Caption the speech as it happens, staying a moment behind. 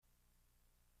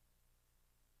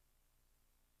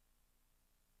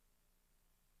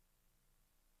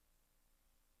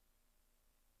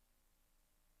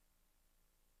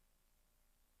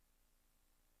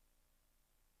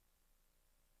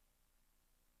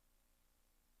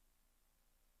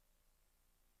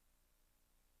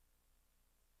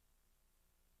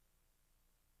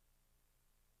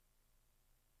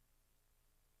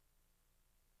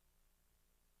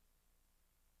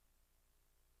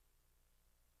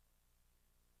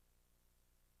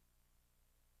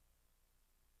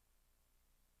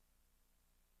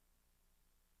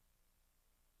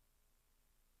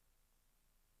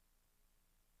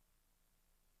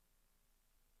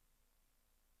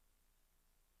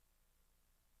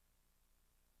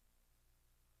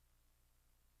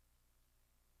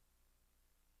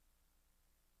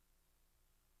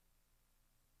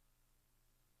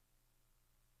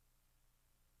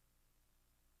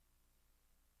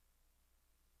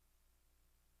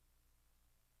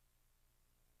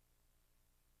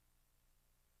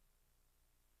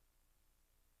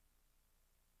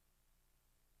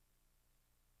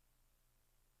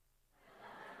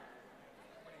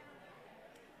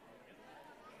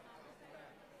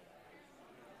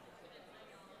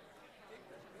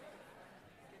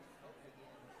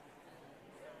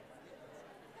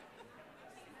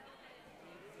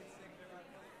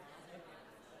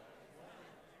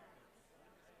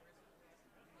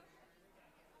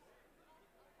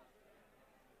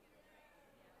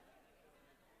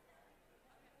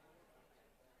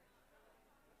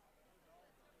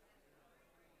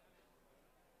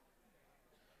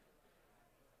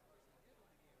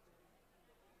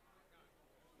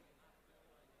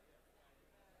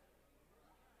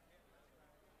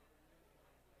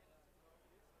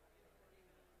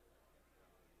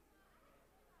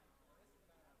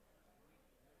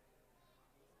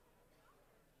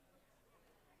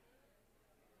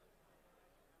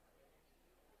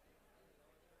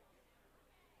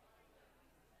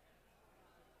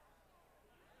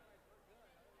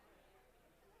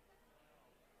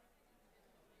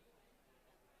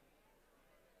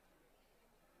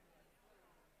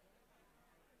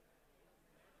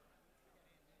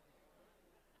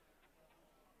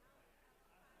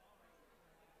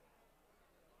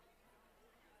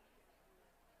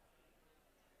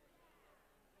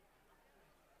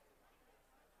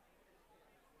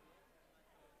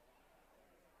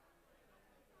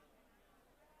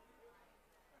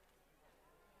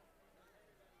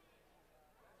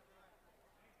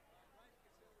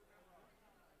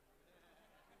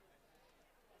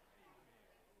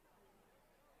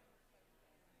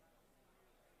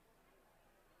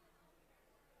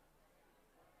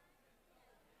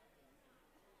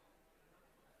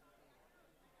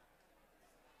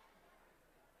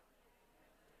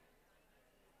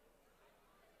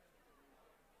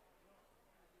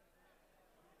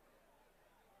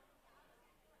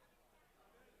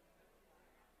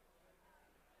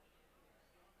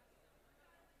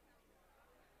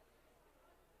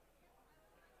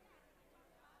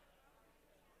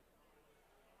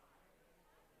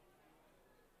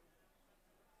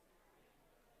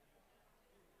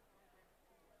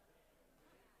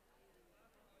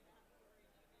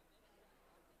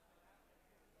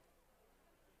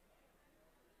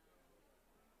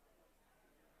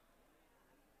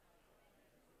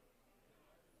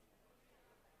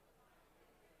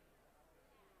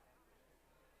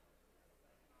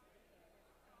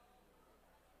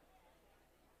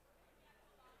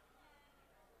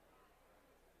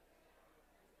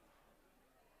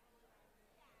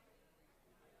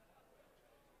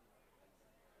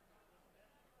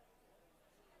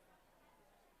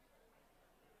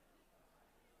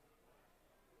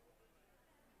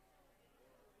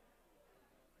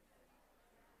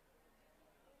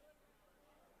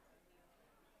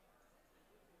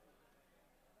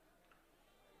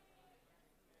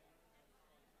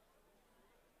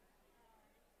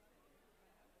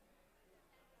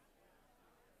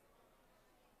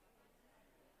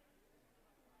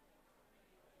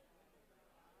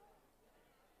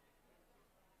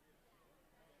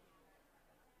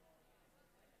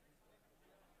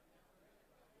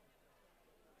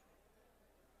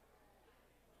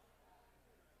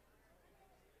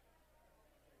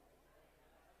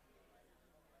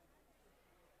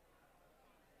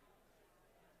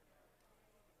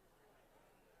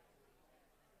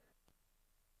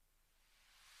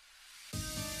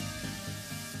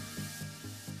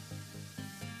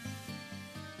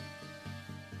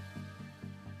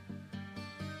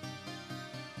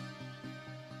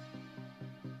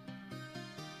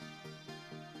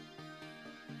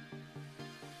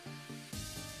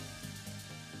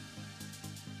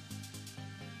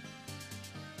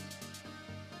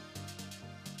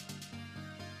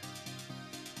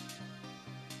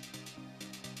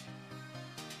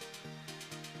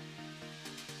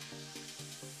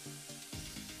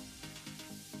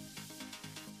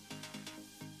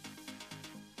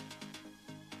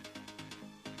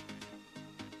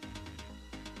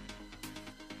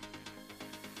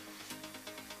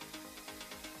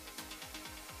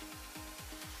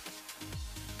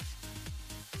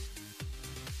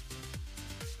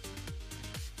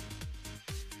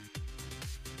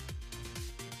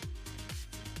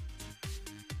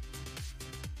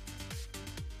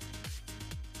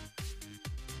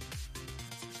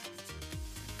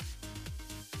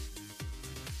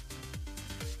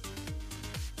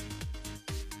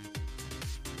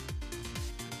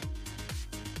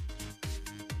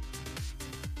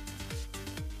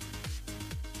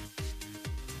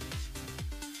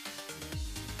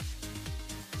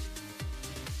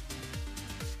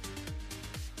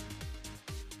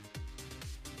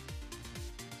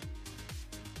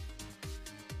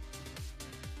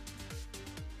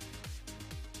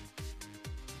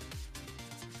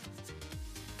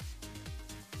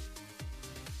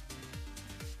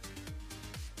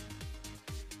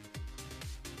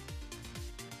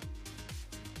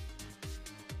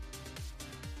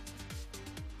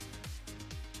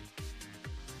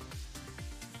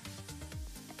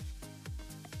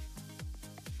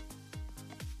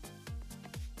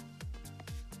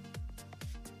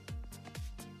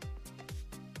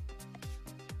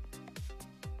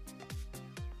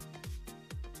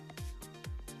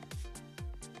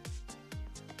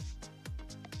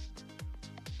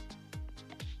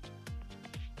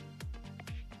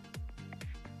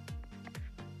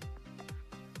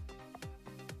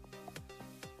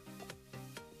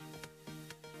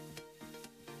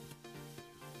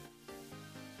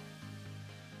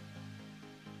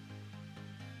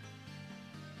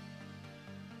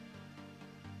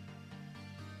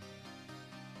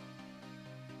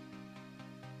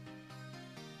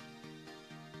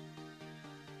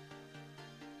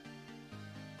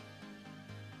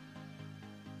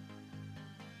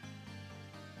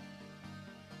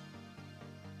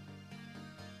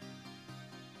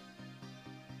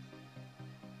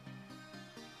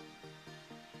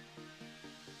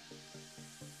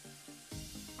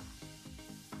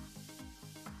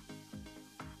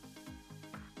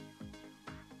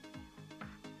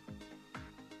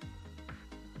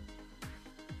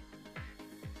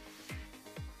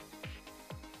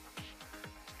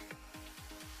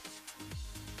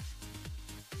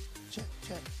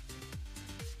Cook.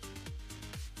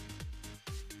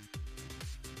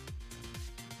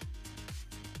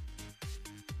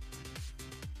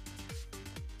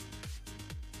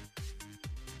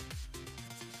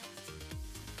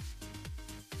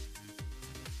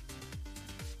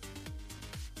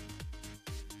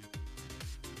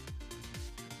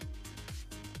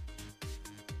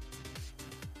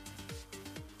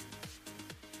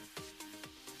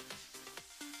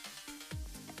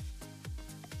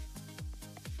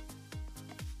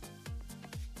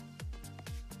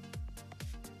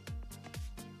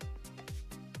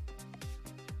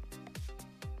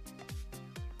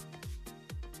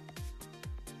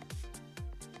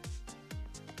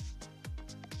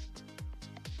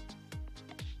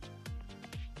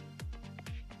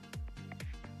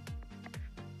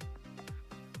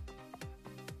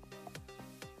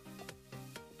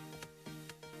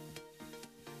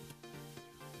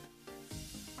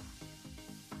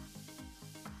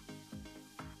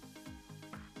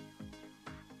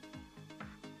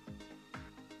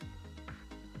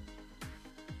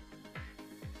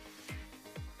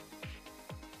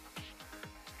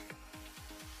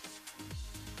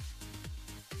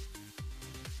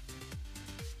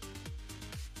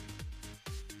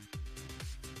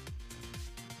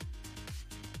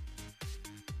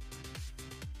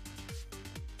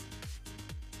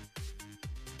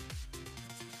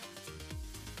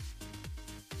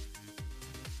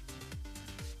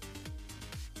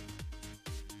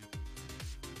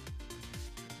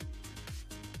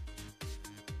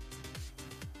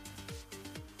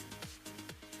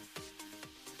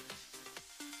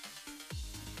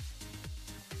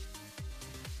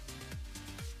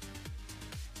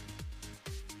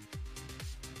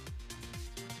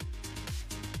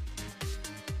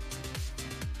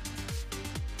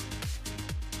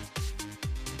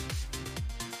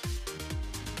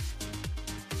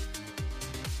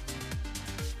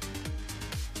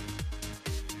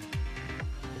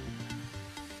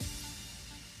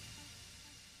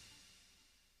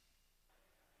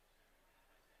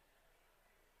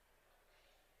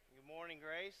 Morning,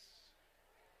 Grace.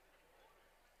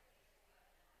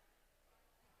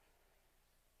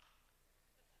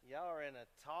 Y'all are in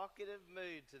a talkative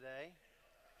mood today.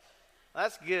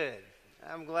 That's good.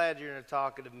 I'm glad you're in a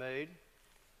talkative mood.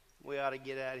 We ought to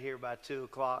get out of here by 2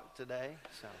 o'clock today.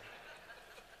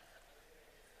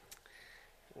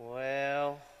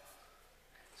 Well,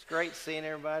 it's great seeing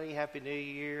everybody. Happy New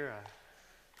Year. I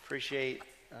appreciate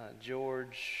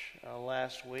George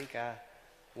last week. I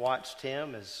watched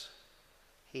him as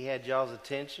he had y'all's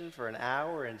attention for an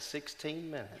hour and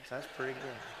 16 minutes. That's pretty good.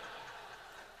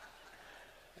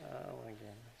 Oh, my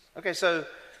goodness. Okay, so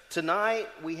tonight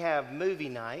we have movie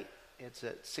night. It's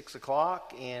at 6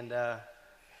 o'clock, and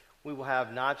we will have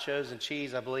nachos and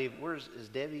cheese, I believe. Is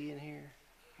Debbie in here?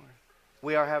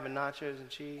 We are having nachos and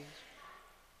cheese.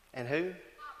 And who?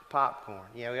 Popcorn.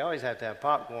 Yeah, we always have to have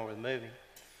popcorn with a movie.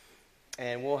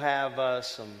 And we'll have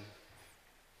some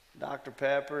Dr.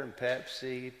 Pepper and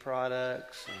Pepsi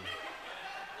products. And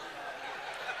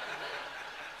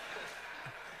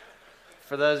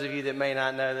for those of you that may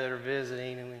not know that are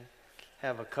visiting, we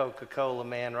have a Coca-Cola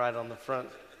man right on the front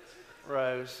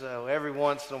row. So every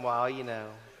once in a while,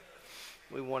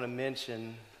 we want to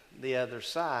mention the other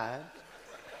side.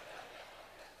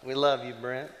 We love you,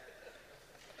 Brent.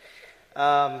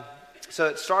 So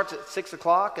it starts at 6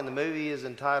 o'clock, and the movie is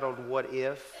entitled What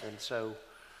If? And so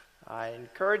I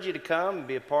encourage you to come and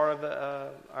be a part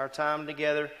of our time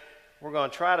together. We're going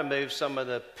to try to move some of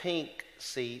the pink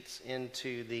seats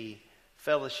into the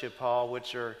fellowship hall,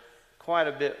 which are quite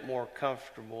a bit more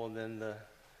comfortable than the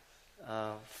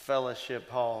fellowship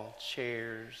hall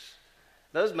chairs.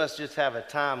 Those must just have a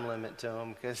time limit to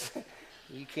them, because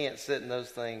you can't sit in those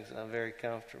things very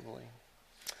comfortably.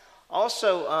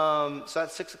 Also, so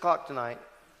that's 6 o'clock tonight.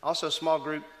 Also, small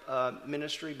group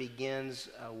ministry begins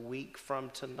a week from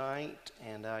tonight,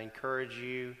 and I encourage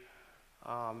you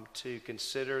to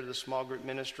consider the small group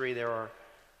ministry. There are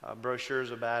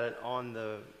brochures about it on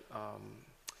the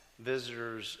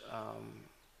visitors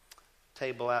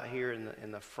table out here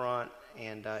in the front,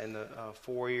 and in the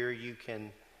foyer you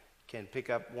can pick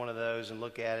up one of those and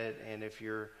look at it. And if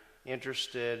you're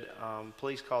interested,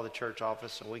 please call the church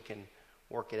office and we can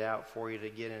work it out for you to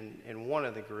get in one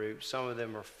of the groups. Some of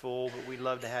them are full, but we'd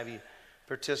love to have you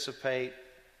participate.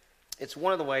 It's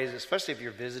one of the ways, especially if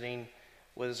you're visiting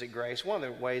with us at Grace, one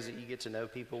of the ways that you get to know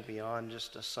people beyond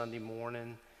just a Sunday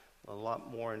morning, a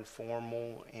lot more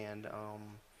informal and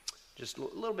just a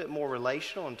little bit more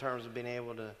relational in terms of being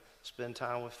able to spend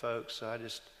time with folks. So I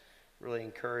just really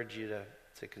encourage you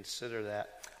to consider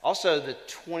that. Also, the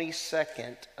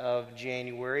 22nd of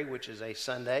January, which is a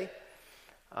Sunday.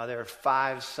 There are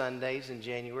 5 Sundays in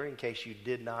January, in case you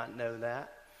did not know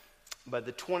that. But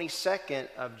the 22nd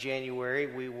of January,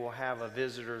 we will have a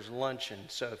visitors' luncheon.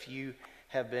 So if you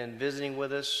have been visiting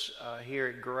with us here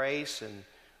at Grace and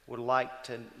would like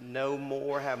to know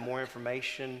more, have more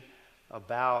information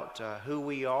about who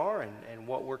we are and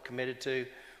what we're committed to,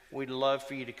 we'd love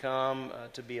for you to come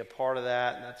to be a part of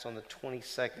that. And that's on the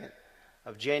 22nd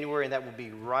of January, and that will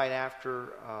be right after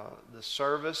the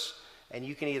service. And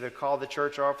you can either call the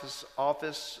church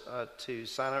office to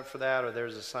sign up for that, or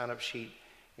there's a sign-up sheet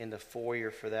in the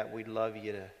foyer for that. We'd love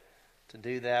you to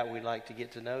do that. We'd like to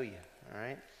get to know you, all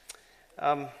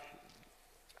right?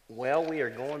 Well, we are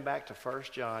going back to 1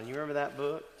 John. You remember that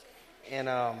book? And,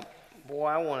 boy,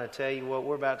 I want to tell you what,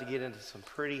 we're about to get into some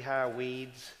pretty high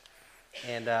weeds.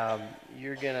 And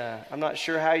I'm not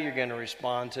sure how you're going to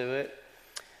respond to it.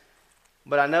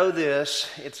 But I know this,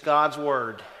 it's God's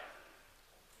Word.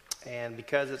 And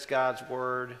because it's God's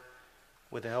Word,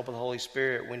 with the help of the Holy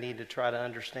Spirit, we need to try to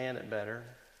understand it better.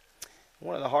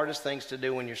 One of the hardest things to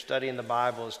do when you're studying the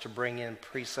Bible is to bring in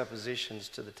presuppositions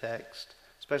to the text,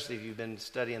 especially if you've been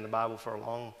studying the Bible for a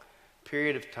long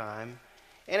period of time.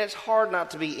 And it's hard not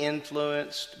to be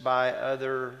influenced by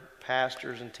other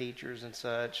pastors and teachers and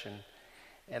such.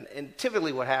 And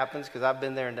typically what happens, because I've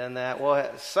been there and done that,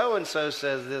 well, so-and-so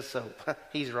says this, so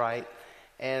he's right.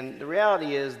 And the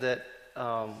reality is that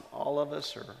all of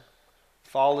us are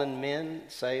fallen men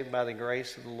saved by the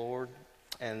grace of the Lord.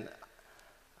 And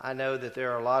I know that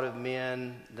there are a lot of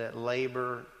men that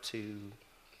labor to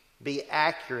be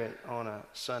accurate on a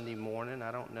Sunday morning.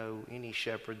 I don't know any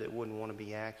shepherd that wouldn't want to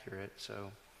be accurate.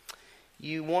 So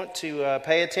you want to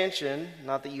pay attention,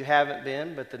 not that you haven't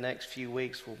been, but the next few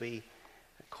weeks will be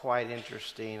quite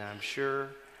interesting, I'm sure,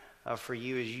 for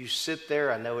you as you sit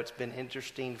there. I know it's been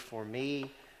interesting for me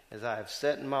as I have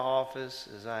sat in my office,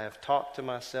 as I have talked to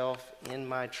myself in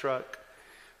my truck,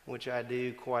 which I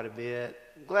do quite a bit.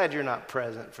 I'm glad you're not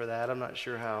present for that. I'm not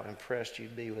sure how impressed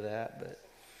you'd be with that, but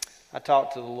I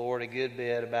talk to the Lord a good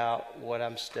bit about what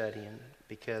I'm studying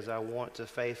because I want to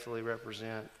faithfully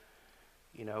represent,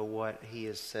 what He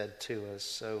has said to us.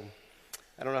 So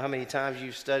I don't know how many times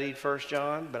you've studied 1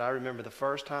 John, but I remember the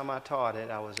first time I taught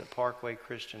it, I was at Parkway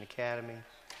Christian Academy.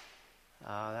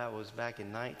 That was back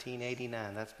in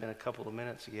 1989. That's been a couple of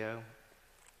minutes ago.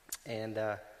 And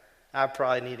I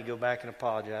probably need to go back and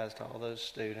apologize to all those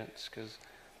students because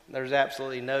there's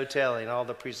absolutely no telling all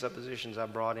the presuppositions I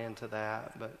brought into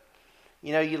that. But,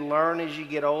 you learn as you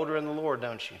get older in the Lord,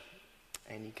 don't you?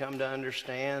 And you come to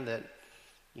understand that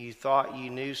you thought you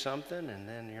knew something, and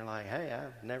then you're like, hey,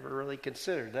 I've never really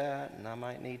considered that, and I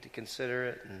might need to consider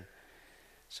it. And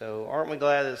so aren't we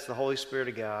glad that it's the Holy Spirit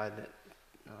of God that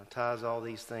ties all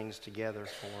these things together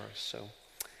for us? So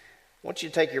I want you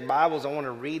to take your Bibles. I want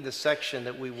to read the section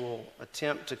that we will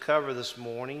attempt to cover this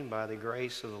morning by the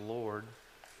grace of the Lord.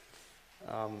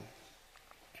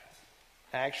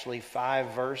 Actually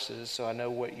 5 verses, so I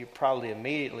know what you're probably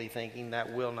immediately thinking,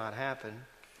 that will not happen.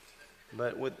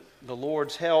 But with the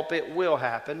Lord's help, it will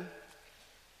happen.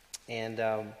 And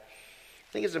I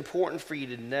think it's important for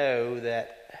you to know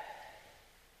that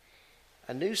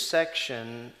a new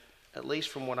section, at least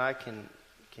from what I can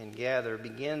gather,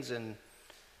 begins in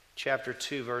chapter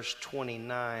 2, verse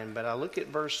 29. But I look at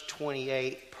verse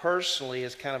 28 personally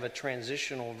as kind of a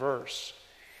transitional verse.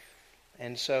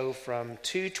 And so from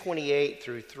 2:28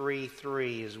 through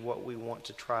 3:3 is what we want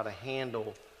to try to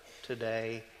handle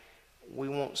today. We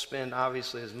won't spend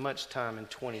obviously as much time in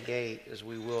 28 as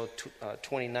we will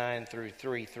 29 through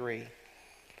 3:3.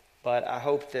 But I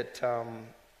hope that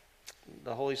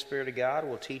the Holy Spirit of God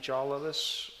will teach all of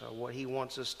us what He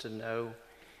wants us to know,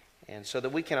 and so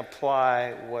that we can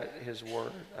apply what His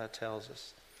Word tells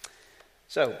us.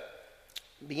 So,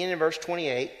 beginning in verse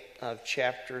 28 of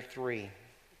chapter 3.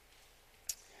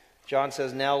 John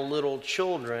says, "Now little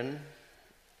children,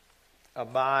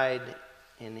 abide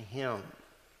in Him."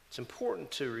 It's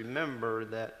important to remember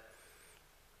that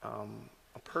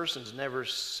a person's never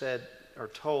said or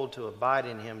told to abide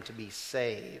in Him to be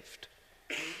saved.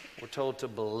 We're told to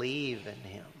believe in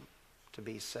Him to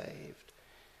be saved.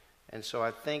 And so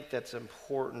I think that's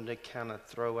important to kind of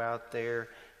throw out there.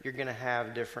 You're going to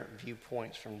have different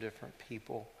viewpoints from different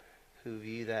people who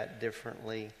view that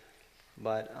differently.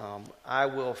 But I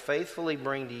will faithfully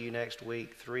bring to you next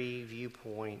week 3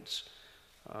 viewpoints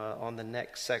on the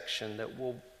next section that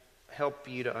will help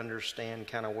you to understand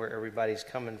kind of where everybody's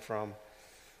coming from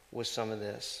with some of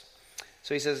this.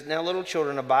 So he says, "Now little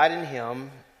children, abide in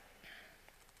Him,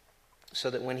 so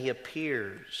that when He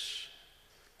appears,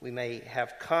 we may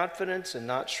have confidence and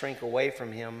not shrink away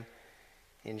from him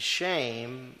in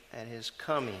shame at his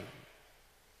coming.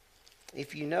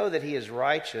 If you know that he is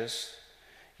righteous,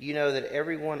 you know that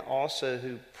everyone also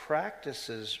who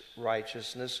practices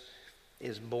righteousness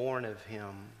is born of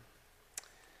him.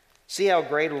 See how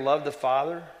great a love the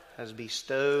Father has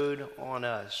bestowed on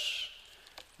us,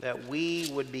 that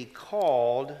we would be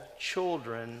called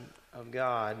children of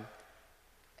God,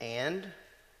 and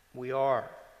we are.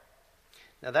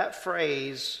 Now that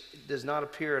phrase does not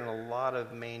appear in a lot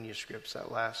of manuscripts,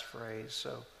 that last phrase,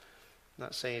 so I'm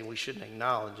not saying we shouldn't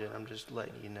acknowledge it, I'm just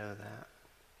letting you know that.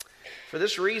 For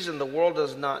this reason, the world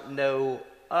does not know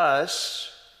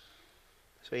us.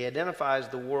 So he identifies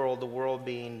the world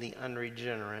being the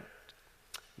unregenerate,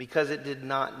 because it did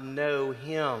not know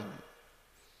him.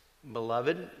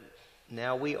 Beloved,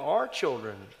 now we are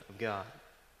children of God,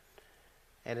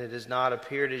 and it has not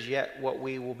appeared as yet what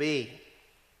we will be.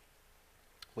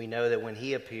 We know that when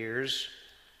he appears,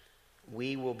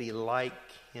 we will be like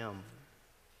him,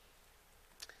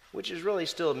 which is really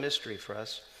still a mystery for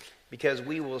us, because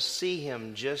we will see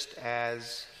him just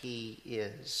as he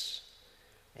is.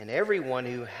 And everyone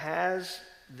who has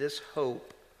this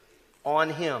hope on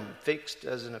him, fixed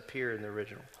doesn't appear in the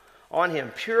original, on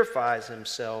him purifies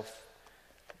himself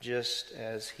just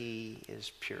as he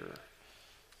is pure.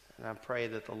 And I pray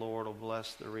that the Lord will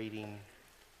bless the reading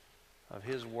of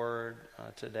his word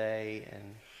today and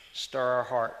stir our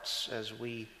hearts as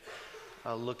we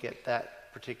look at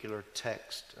that particular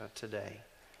text today.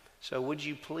 So would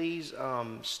you please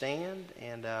stand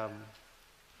and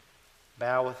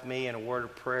bow with me in a word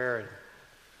of prayer. And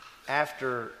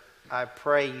after I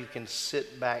pray, you can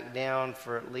sit back down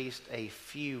for at least a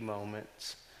few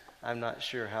moments. I'm not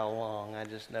sure how long. I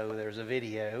just know there's a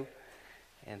video.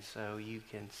 And so you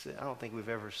can sit. I don't think we've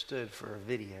ever stood for a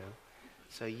video.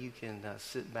 So you can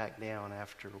sit back down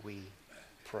after we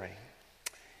pray.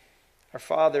 Our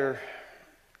Father,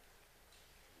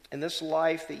 in this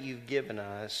life that you've given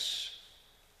us,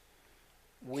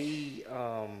 we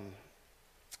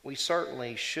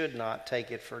certainly should not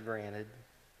take it for granted.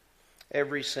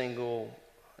 Every single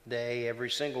day, every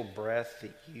single breath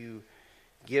that you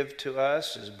give to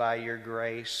us is by your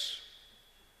grace.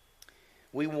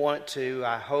 We want to,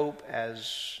 I hope,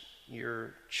 as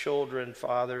your children,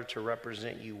 Father, to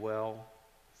represent you well.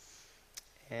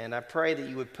 And I pray that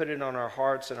you would put it on our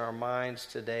hearts and our minds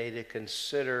today to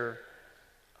consider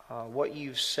what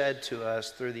you've said to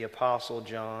us through the Apostle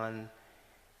John,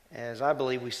 as I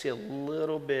believe we see a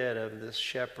little bit of this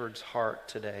shepherd's heart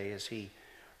today as he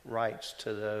writes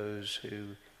to those who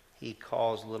he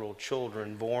calls little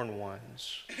children, born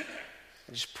ones.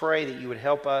 I just pray that you would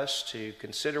help us to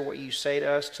consider what you say to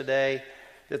us today,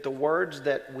 that the words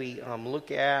that we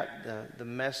look at, the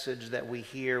message that we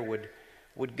hear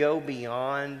would go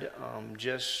beyond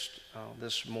just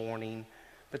this morning,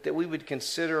 but that we would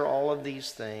consider all of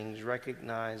these things,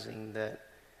 recognizing that,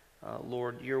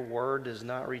 Lord, your word does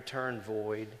not return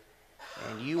void,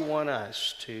 and you want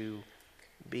us to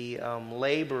be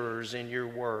laborers in your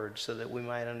word so that we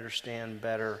might understand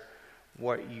better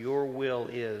what your will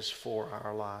is for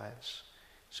our lives.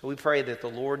 So we pray that the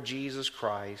Lord Jesus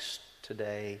Christ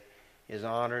today is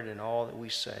honored in all that we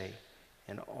say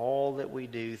and all that we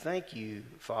do. Thank you,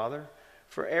 Father,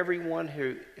 for everyone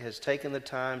who has taken the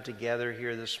time to gather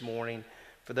here this morning,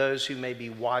 for those who may be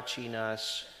watching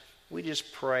us. We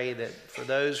just pray that for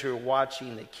those who are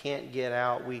watching that can't get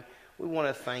out, we want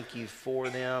to thank you for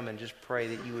them and just pray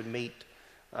that you would meet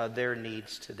their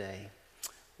needs today.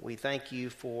 We thank you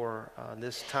for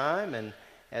this time, and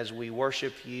as we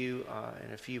worship you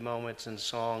in a few moments in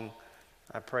song,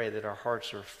 I pray that our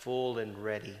hearts are full and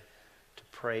ready to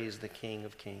praise the King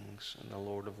of Kings and the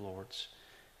Lord of Lords.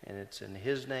 And it's in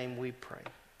his name we pray.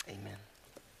 Amen.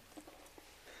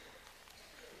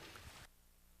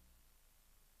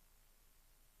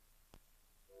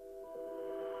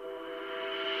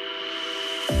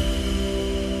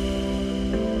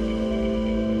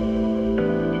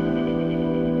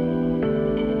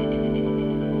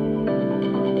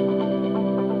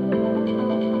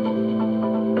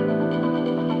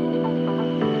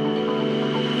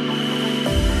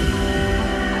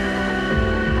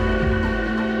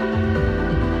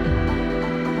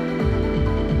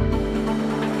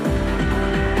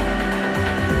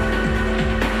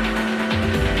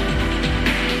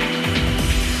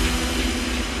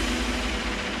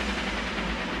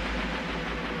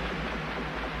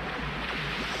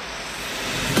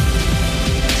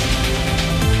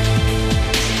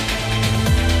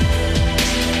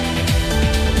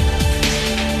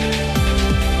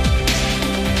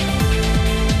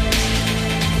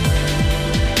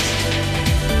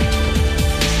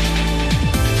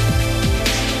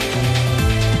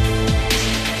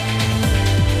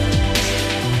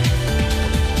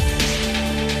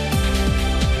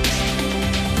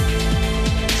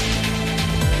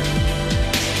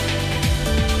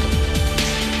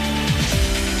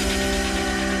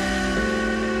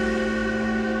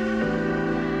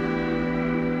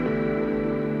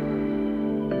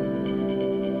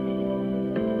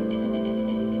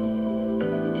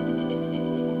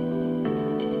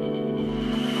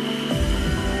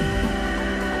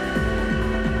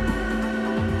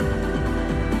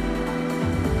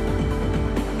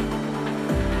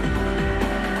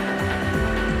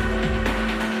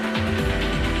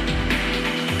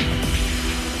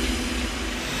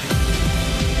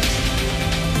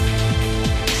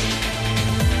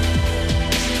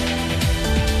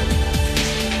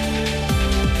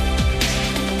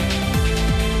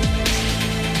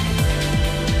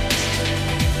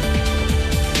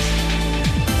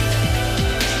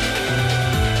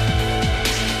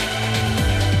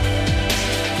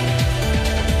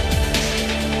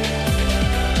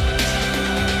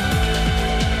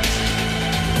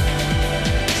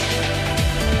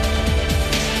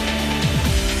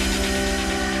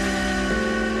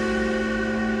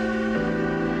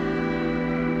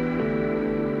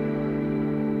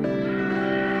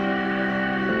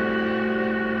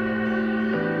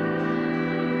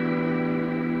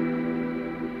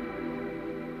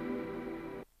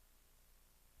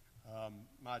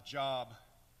 job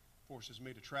forces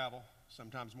me to travel,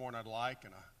 sometimes more than I'd like,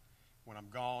 and when I'm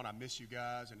gone, I miss you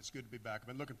guys, and it's good to be back. I've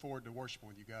been looking forward to worshiping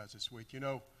with you guys this week. You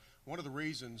know, one of the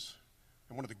reasons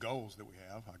and one of the goals that we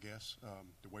have, I guess,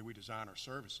 the way we design our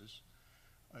services,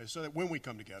 is so that when we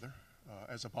come together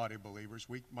as a body of believers,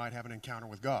 we might have an encounter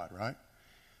with God, right?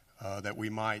 That we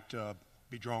might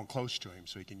be drawn close to Him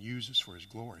so He can use us for His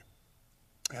glory.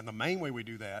 And the main way we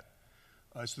do that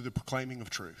is through the proclaiming of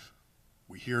truth.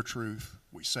 We hear truth,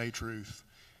 we say truth,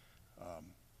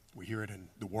 we hear it in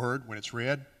the Word when it's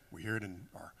read, we hear it in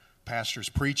our pastors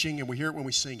preaching, and we hear it when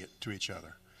we sing it to each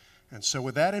other. And so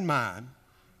with that in mind,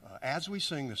 as we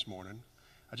sing this morning,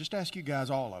 I just ask you guys,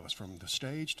 all of us, from the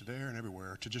stage to there and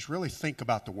everywhere, to just really think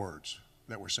about the words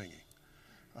that we're singing.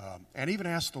 And even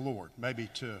ask the Lord maybe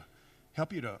to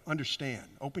help you to understand,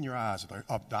 open your eyes,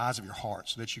 the eyes of your heart,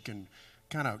 so that you can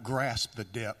kind of grasp the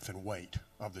depth and weight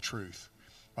of the truth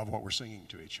of what we're singing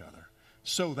to each other,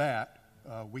 so that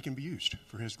we can be used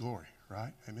for His glory,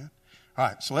 right? Amen? All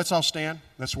right, so let's all stand.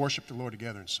 Let's worship the Lord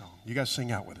together in song. You guys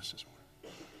sing out with us this morning.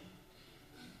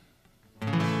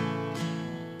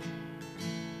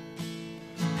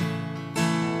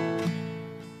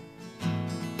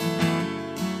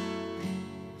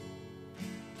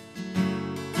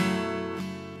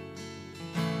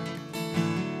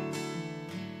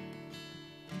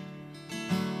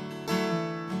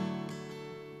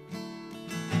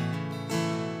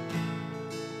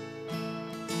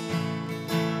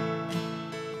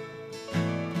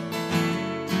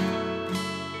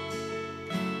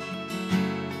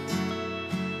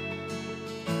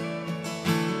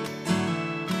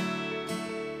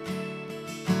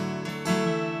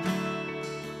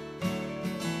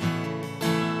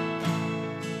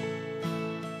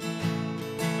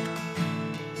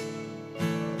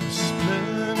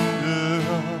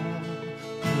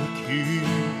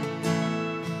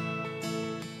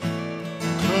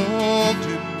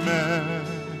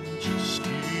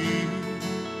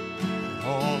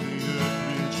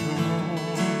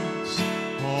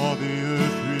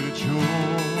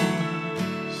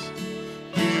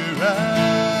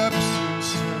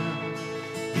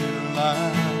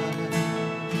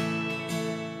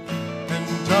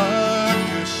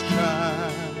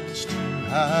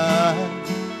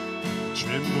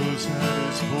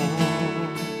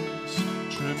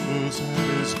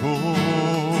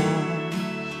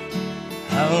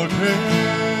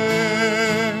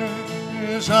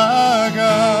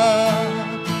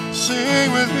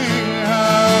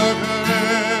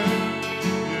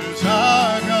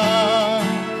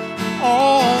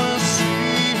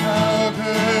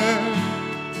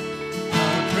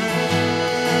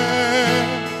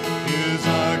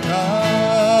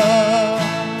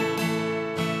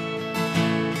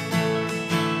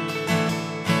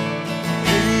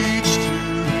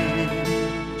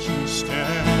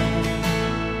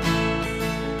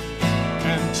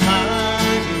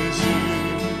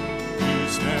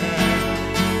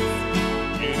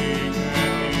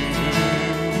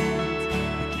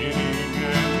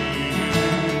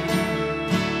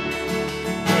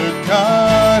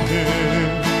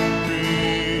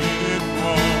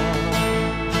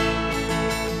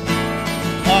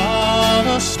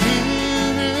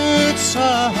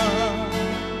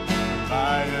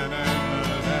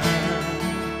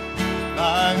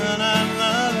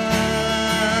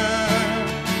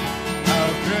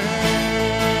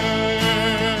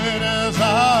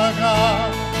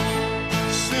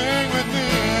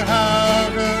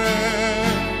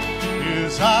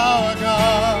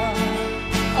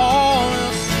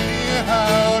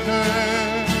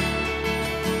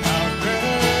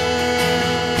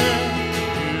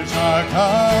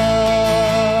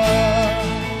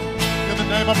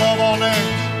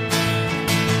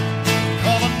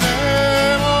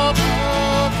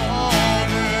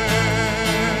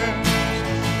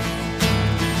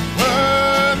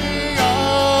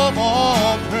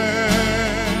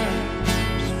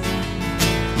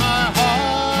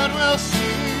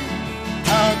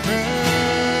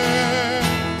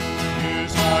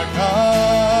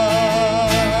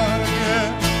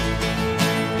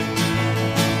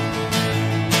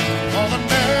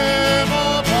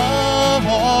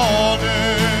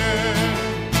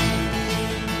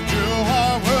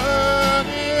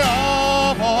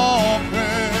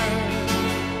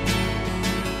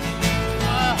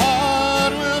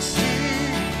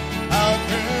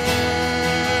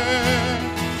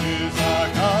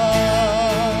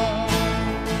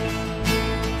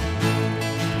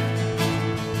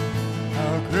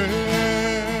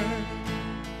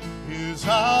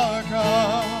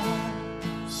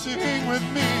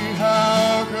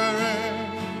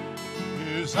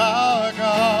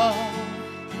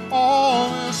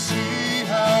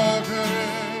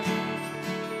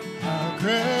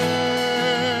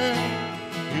 great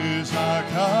is our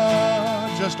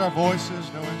God. Just our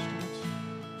voices, no instruments.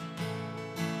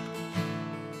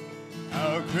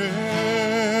 How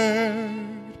great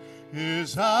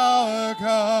is our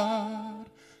God.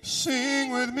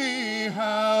 Sing with me,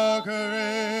 how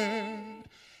great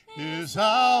is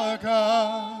our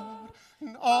God.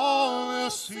 And all will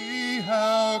see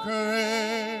how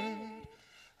great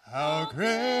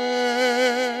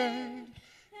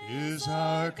is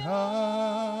our God.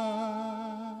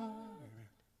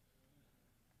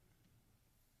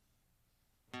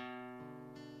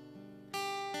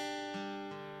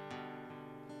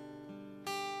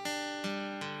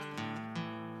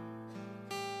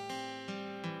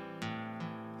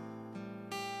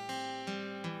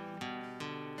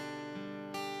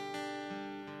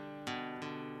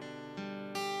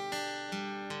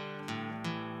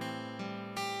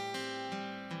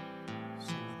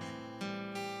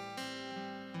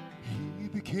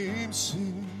 Became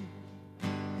sin,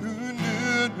 who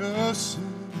knew no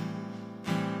sin,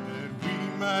 that we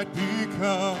might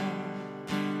become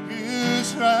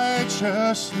his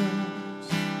righteousness.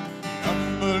 He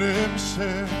humbled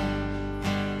himself,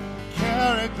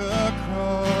 carried the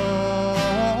cross.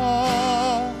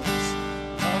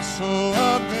 How so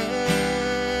amazing,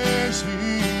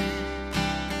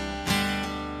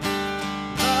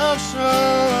 how so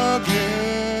amazing.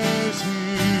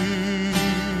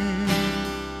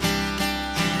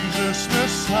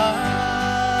 Messiah,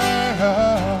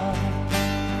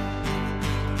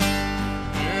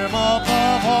 him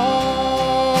above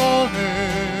all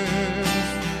names,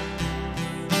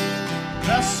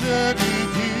 blessed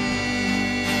Redeemer,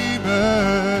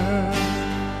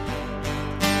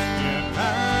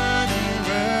 Emmanuel,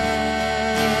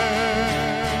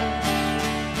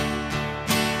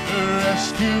 the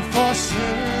rescue for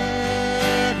sinners,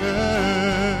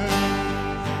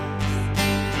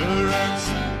 the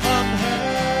ransom from heaven,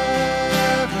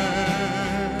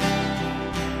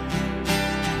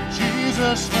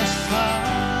 Jesus Messiah,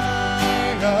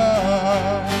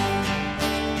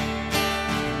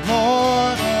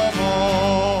 Lord of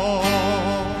all.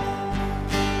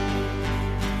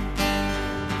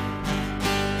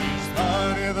 His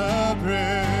body the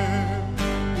bread,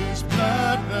 his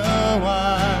blood the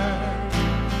wine,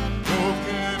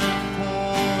 broken and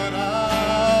poured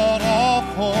out all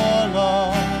for love.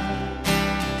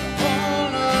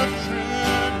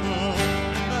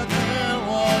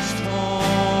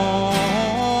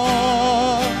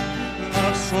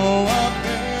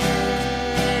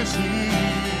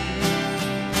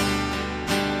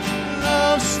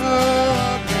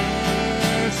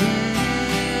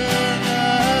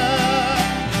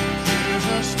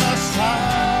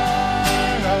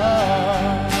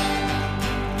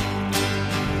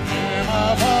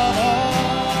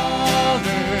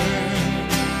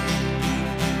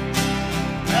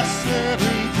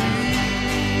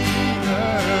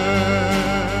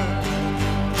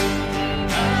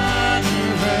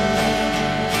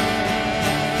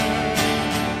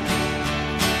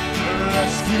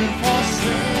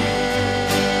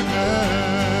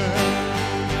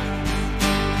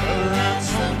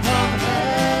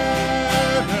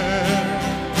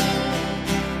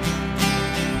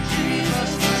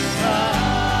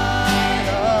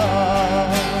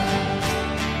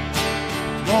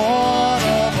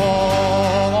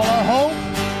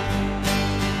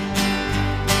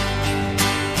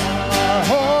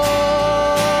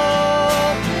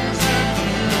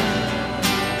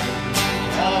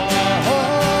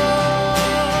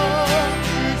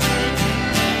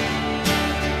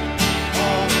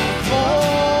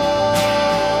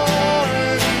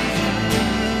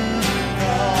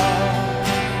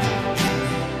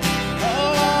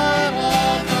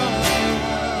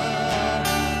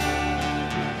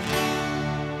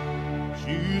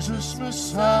 Jesus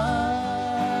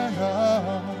Messiah,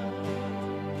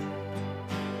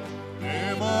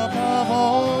 name above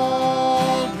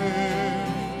all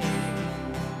names,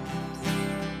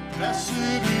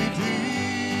 blessed Redeemer.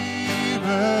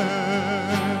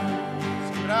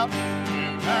 Sing it out.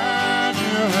 Emmanuel.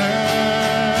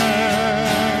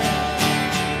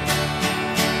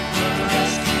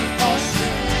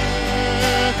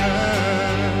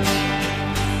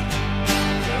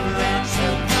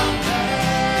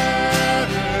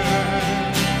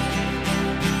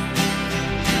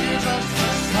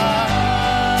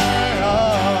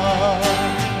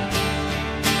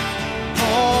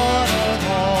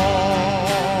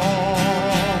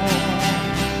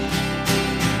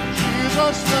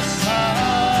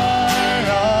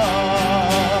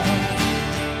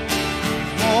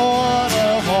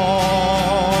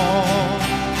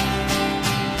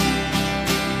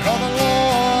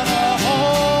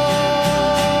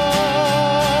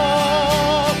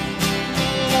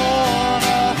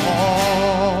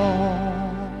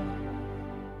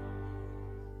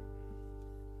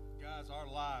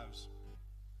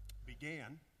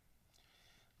 began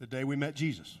the day we met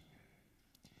Jesus.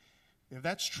 If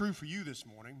that's true for you this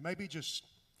morning, maybe just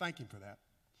thank Him for that.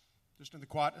 Just in the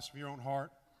quietness of your own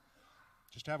heart,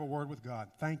 just have a word with God.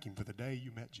 Thank Him for the day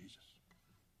you met Jesus.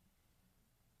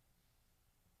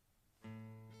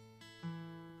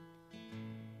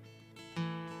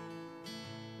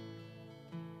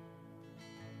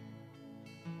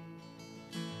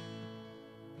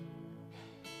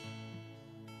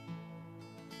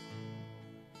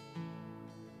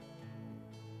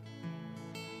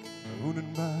 Alone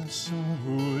in my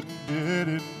sorrow and dead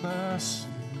in my sin,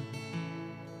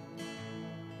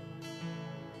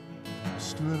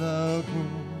 lost without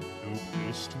hope, no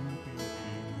place to begin.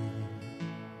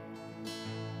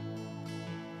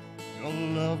 Your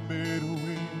love made a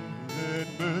way, let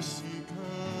mercy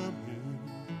come in.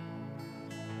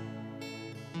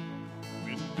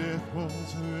 When death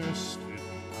was arrested,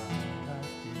 my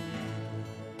life began.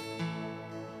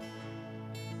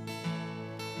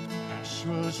 Ash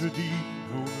was redeemed,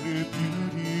 only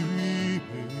beauty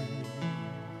remained.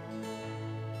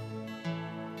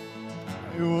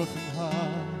 My orphan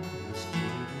heart is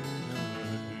burdened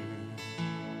again.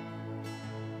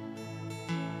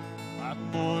 My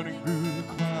morning grew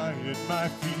quiet, my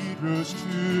feet rose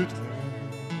to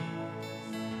dance.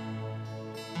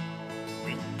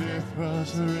 When death was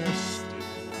arrested,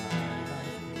 my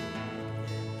life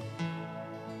began.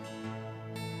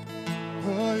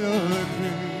 For your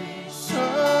grace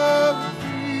of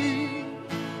me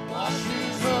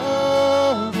washes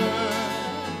over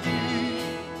me.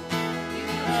 You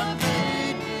have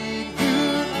made me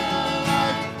new, my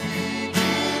life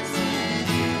begins with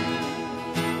you.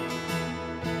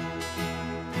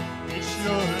 It's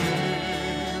your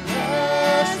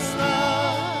endless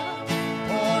love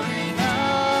pouring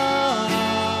out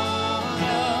on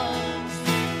us.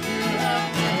 You have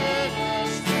made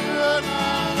us new,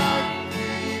 my life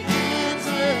begins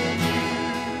with you.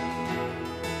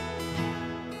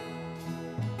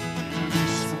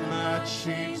 Release from my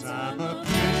chains, I'm a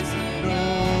prisoner no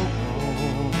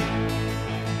more.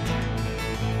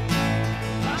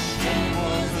 My shame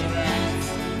was a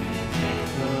ransom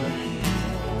for you.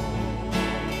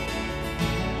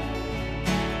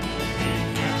 He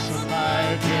canceled my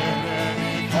debt and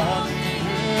He called me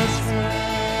His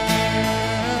friend.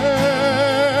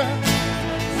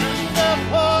 When death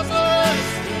was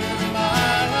arrested,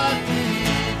 my life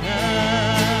began.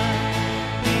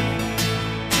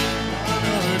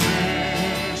 Your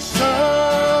grace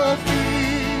of me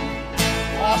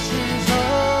washes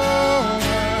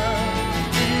over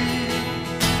me.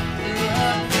 You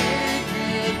have made me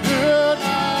new,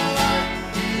 my life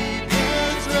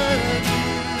begins with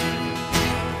you.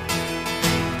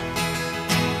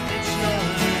 It's your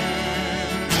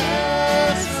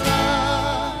endless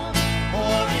love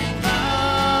pouring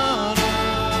out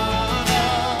on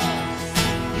us.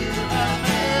 You have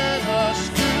made us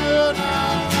new,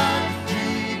 now life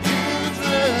begins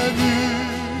with you.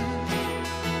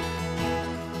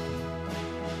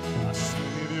 My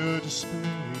Savior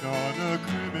displayed on a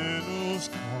criminal's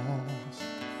cross.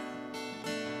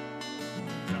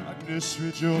 Darkness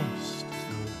rejoiced as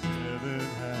though heaven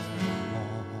had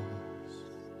lost.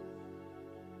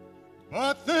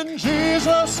 But then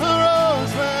Jesus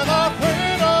arose with a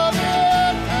freedom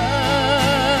in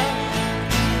hand.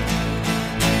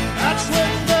 That's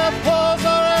when death was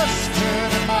arrested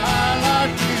and my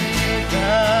life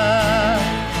began.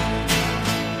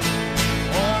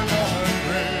 For your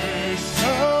grace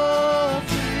of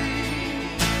me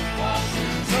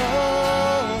washes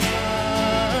over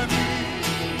me.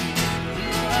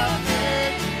 You have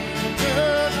made me new,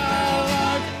 now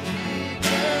life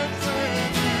begins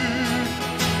with you.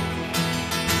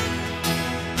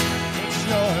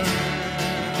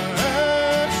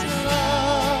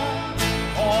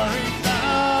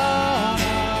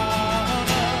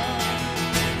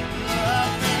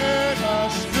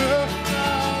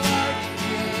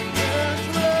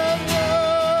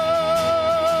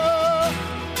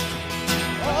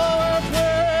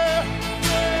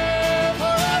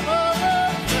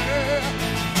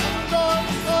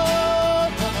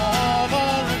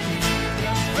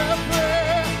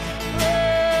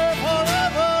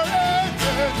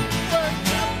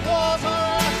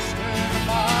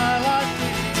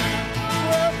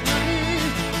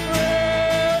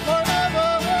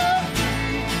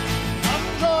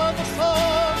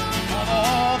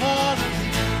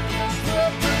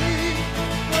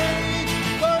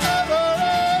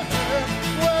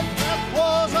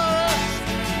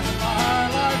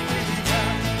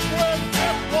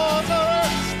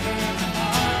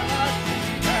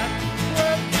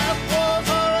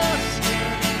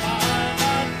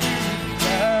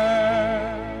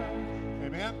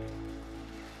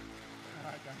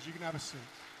 can have a seat.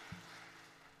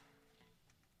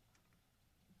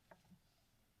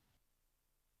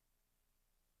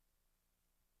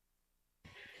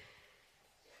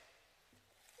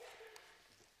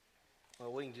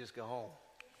 Well, we can just go home.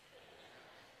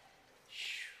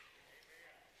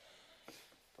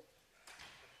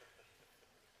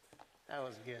 That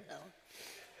was good, Alan.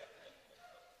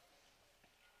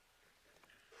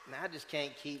 Now, I just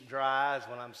can't keep dry eyes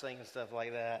when I'm singing stuff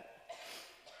like that.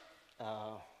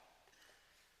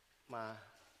 My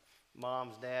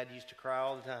mom's dad used to cry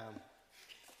all the time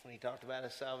when he talked about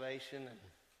his salvation. And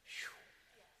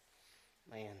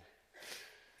man,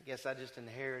 I guess I just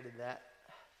inherited that.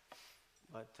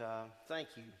 But thank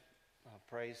you,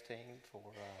 praise team, for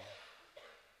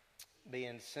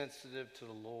being sensitive to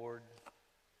the Lord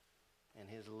and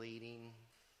His leading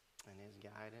and His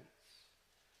guidance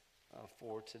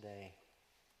for today.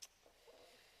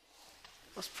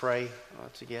 Let's pray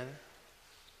together.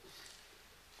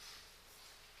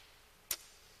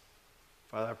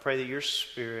 Father, I pray that your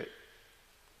Spirit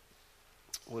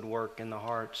would work in the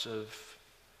hearts of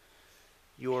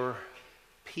your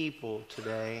people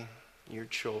today, your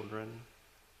children.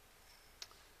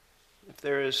 If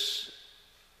there is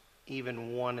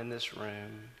even one in this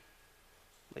room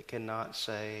that cannot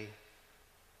say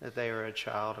that they are a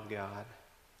child of God,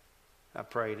 I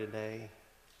pray today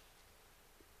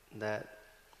that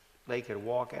they could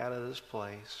walk out of this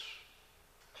place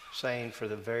saying for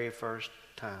the very first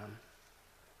time,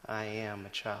 I am a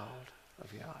child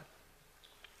of God.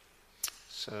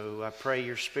 So I pray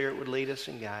your Spirit would lead us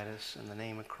and guide us in the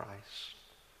name of Christ.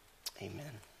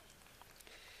 Amen.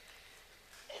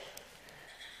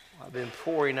 I've been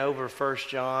poring over 1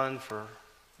 John for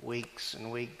weeks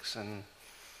and weeks, and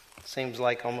it seems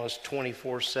like almost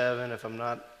 24/7 if I'm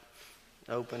not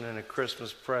opening a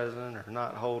Christmas present or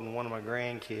not holding one of my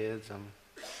grandkids, or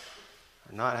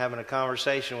not having a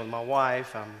conversation with my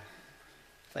wife, I'm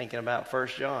thinking about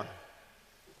 1 John.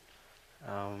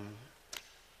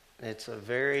 It's a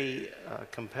very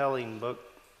compelling book.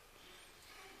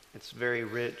 It's very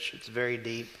rich. It's very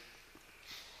deep.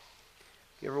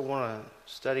 If you ever want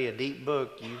to study a deep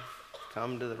book, you've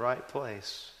come to the right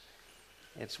place.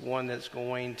 It's one that's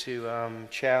going to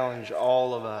challenge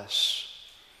all of us.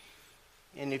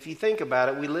 And if you think about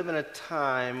it, we live in a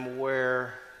time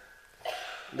where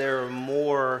there are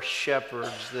more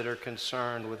shepherds that are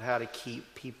concerned with how to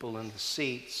keep people in the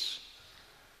seats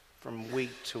from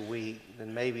week to week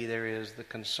than maybe there is the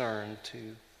concern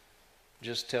to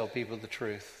just tell people the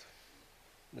truth.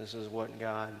 This is what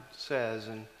God says.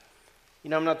 And,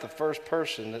 I'm not the first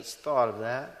person that's thought of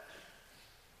that.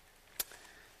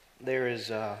 There is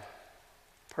a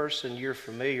person you're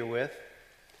familiar with,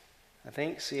 I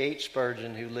think C.H.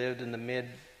 Spurgeon, who lived in the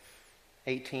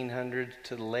mid-1800s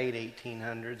to the late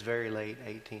 1800s, very late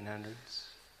 1800s.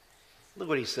 Look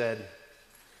what he said.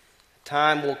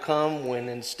 Time will come when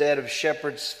instead of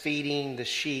shepherds feeding the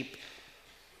sheep,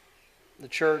 the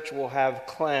church will have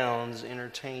clowns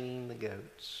entertaining the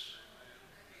goats.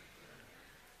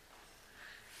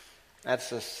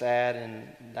 That's a sad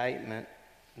indictment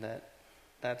that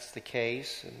that's the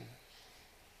case. And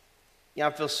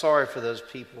I feel sorry for those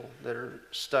people that are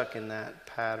stuck in that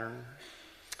pattern.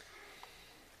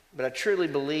 But I truly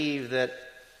believe that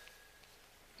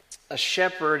a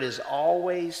shepherd is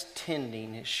always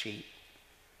tending his sheep.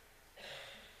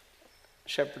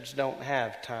 Shepherds don't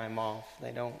have time off.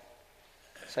 They don't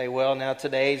say, well, now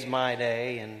today's my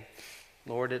day, and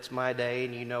Lord, it's my day,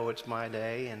 and you know it's my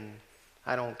day, and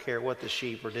I don't care what the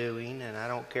sheep are doing, and I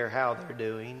don't care how they're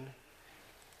doing.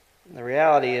 The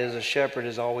reality is a shepherd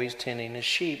is always tending his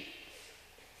sheep.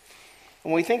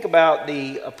 When we think about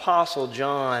the Apostle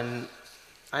John,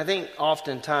 I think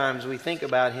oftentimes we think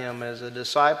about him as a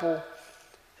disciple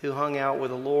who hung out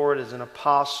with the Lord, as an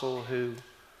apostle who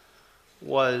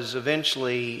was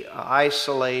eventually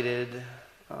isolated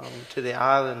to the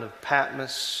island of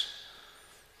Patmos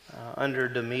under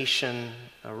Domitian,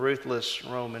 a ruthless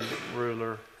Roman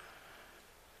ruler.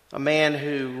 A man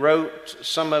who wrote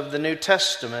some of the New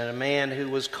Testament, a man who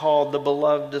was called the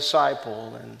beloved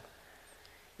disciple. And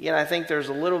I think there's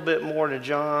a little bit more to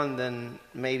John than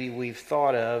maybe we've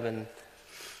thought of. And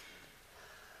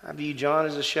I view John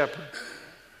as a shepherd.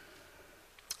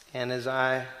 And as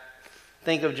I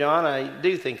think of John, I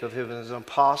do think of him as an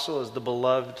apostle, as the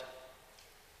beloved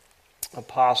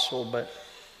apostle. But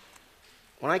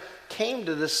when I came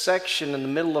to this section in the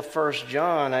middle of 1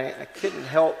 John, I couldn't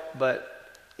help but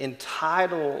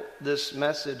entitle this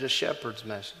message a shepherd's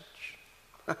message.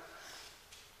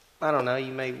 I don't know,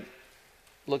 you may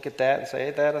look at that and say,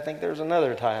 I think there's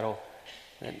another title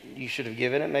that you should have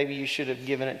given it. Maybe you should have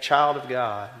given it Child of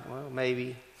God. Well,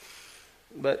 maybe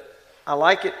but I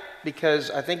like it because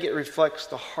I think it reflects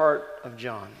the heart of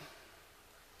John.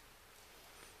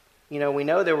 You know, we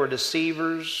know there were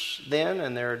deceivers then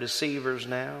and there are deceivers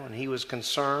now, and he was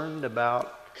concerned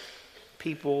about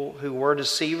people who were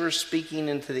deceivers speaking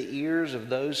into the ears of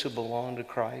those who belong to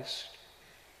Christ.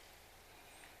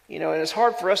 You know, and it's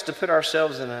hard for us to put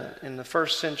ourselves in the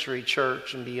first century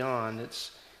church and beyond.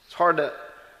 It's hard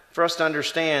for us to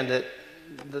understand that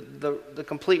the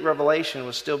complete revelation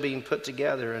was still being put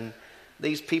together, and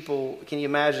these people, can you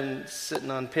imagine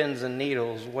sitting on pins and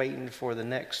needles waiting for the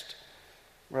next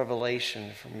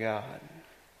revelation from God?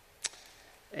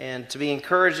 And to be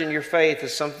encouraged in your faith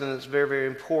is something that's very, very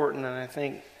important, and I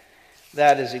think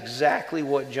that is exactly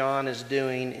what John is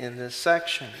doing in this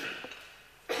section.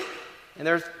 And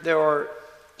there are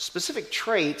specific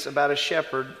traits about a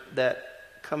shepherd that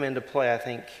come into play, I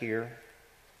think, here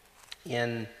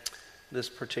in this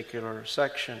particular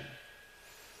section.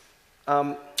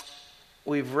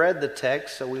 We've read the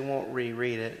text, so we won't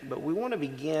reread it, but we want to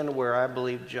begin where I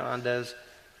believe John does.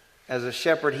 As a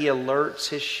shepherd, he alerts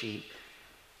his sheep.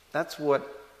 That's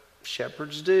what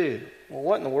shepherds do. Well,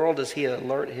 what in the world does he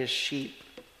alert his sheep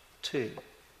to?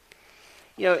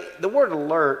 You know, the word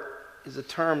alert is a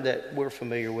term that we're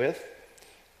familiar with.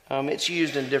 It's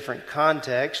used in different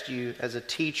contexts. You, as a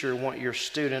teacher, want your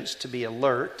students to be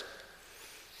alert.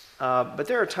 But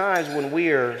there are times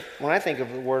when I think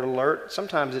of the word alert,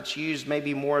 sometimes it's used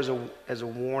maybe more as a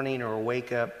warning or a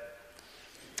wake up.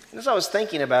 And as I was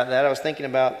thinking about that, I was thinking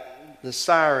about the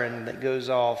siren that goes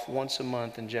off once a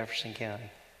month in Jefferson County.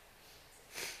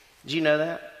 Did you know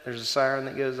that? There's a siren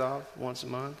that goes off once a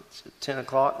month. It's at 10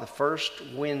 o'clock, the first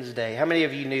Wednesday. How many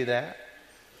of you knew that?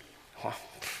 Oh,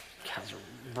 guys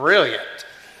are brilliant.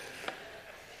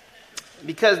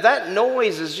 Because that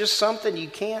noise is just something you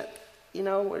can't, you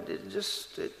know,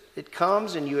 it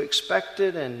comes and you expect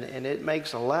it, and it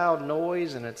makes a loud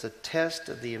noise, and it's a test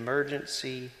of the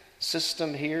emergency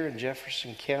system here in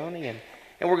Jefferson County. And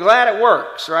we're glad it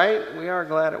works, right? We are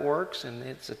glad it works, and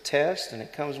it's a test, and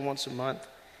it comes once a month.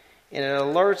 And it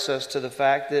alerts us to the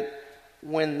fact that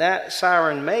when that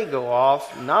siren may go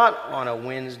off, not on a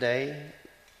Wednesday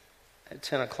at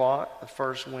 10 o'clock, the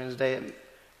first Wednesday, it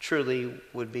truly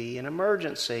would be an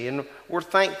emergency. And we're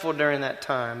thankful during that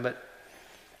time. But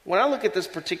when I look at this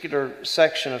particular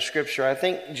section of Scripture, I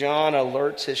think John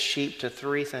alerts his sheep to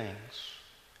three things.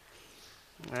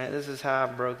 All right, this is how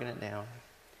I've broken it down.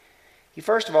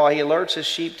 First of all, he alerts his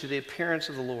sheep to the appearance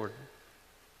of the Lord.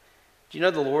 Do you know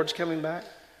the Lord's coming back?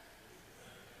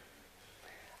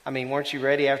 I mean, weren't you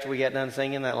ready after we got done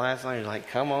singing that last line? You're like,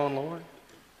 come on, Lord.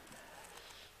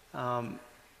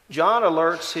 John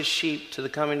alerts his sheep to the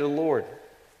coming of the Lord.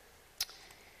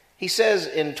 He says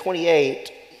in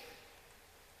 28,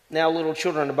 now little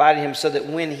children abide in him so that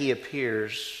when he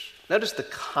appears, notice the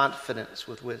confidence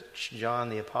with which John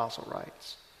the Apostle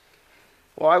writes.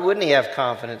 Why wouldn't he have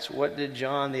confidence? What did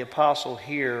John the Apostle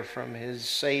hear from his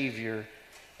Savior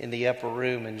in the upper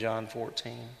room in John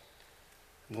 14?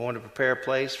 I'm going to prepare a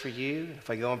place for you. If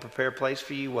I go and prepare a place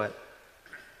for you, what?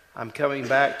 I'm coming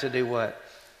back to do what?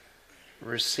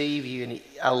 Receive you. And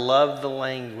I love the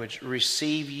language.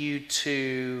 Receive you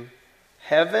to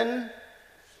heaven.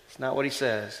 It's not what he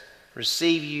says.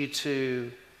 Receive you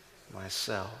to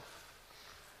myself.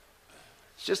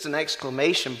 It's just an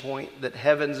exclamation point that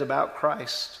heaven's about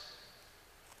Christ.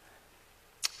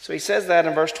 So he says that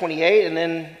in verse 28, and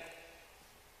then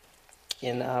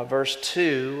in verse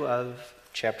 2 of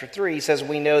chapter 3, he says,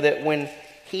 we know that when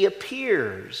he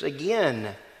appears,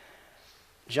 again,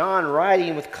 John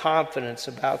writing with confidence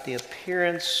about the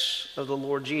appearance of the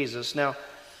Lord Jesus. Now,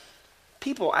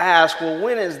 people ask, well,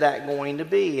 when is that going to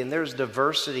be? And there's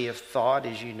diversity of thought,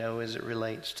 as you know, as it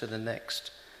relates to the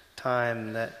next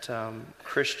time that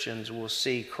Christians will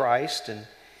see Christ. And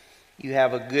you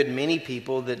have a good many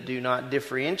people that do not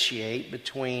differentiate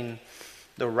between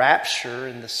the rapture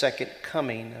and the second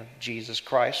coming of Jesus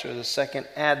Christ, or the second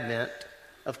advent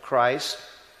of Christ.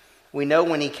 We know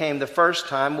when he came the first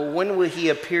time. Well, when will he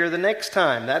appear the next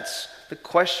time? That's the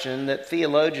question that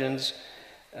theologians,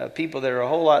 people that are a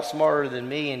whole lot smarter than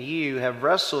me and you, have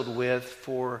wrestled with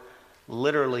for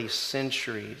literally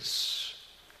centuries.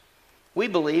 We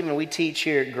believe, and we teach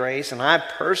here at Grace, and I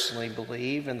personally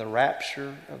believe in the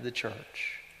rapture of the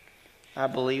church. I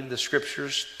believe the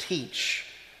Scriptures teach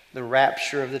the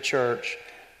rapture of the church,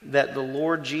 that the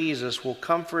Lord Jesus will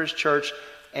come for his church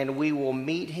and we will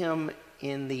meet him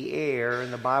in the air.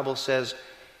 And the Bible says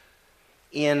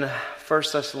in 1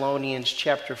 Thessalonians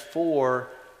chapter 4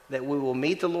 that we will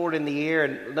meet the Lord in the air.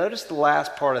 And notice the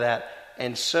last part of that.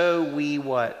 And so we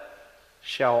what?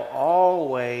 Shall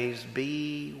always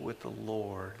be with the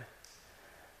Lord.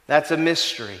 That's a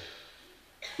mystery.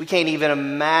 We can't even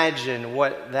imagine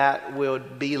what that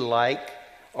would be like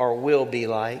or will be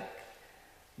like.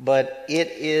 But it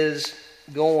is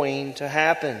going to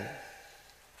happen.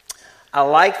 I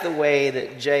like the way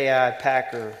that J.I.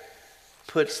 Packer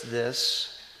puts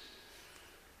this.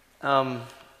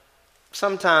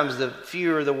 Sometimes the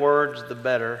fewer the words, the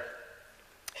better.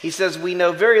 He says, we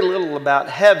know very little about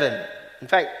heaven. In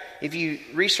fact, if you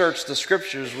research the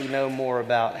scriptures, we know more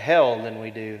about hell than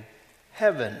we do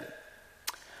heaven.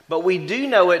 But we do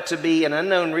know it to be an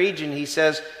unknown region, he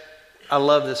says, I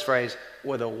love this phrase,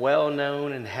 with a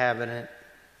well-known inhabitant,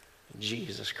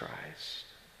 Jesus Christ.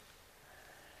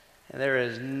 And there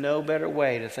is no better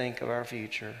way to think of our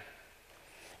future.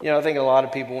 I think a lot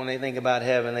of people, when they think about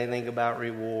heaven, they think about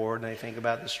reward, and they think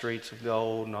about the streets of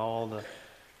gold and all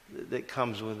that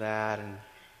comes with that. And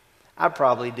I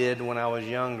probably did when I was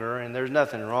younger, and there's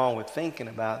nothing wrong with thinking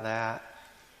about that.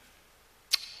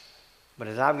 But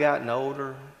as I've gotten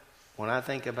older, when I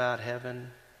think about heaven,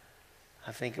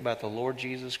 I think about the Lord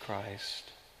Jesus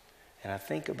Christ, and I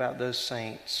think about those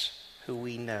saints who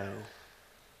we know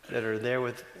that are there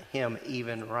with Him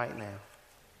even right now.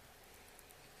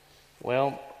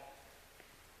 Well,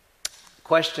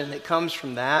 question that comes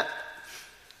from that,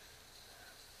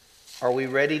 are we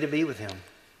ready to be with Him?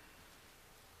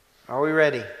 Are we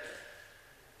ready?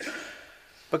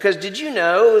 Because did you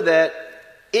know that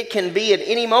it can be at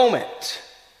any moment?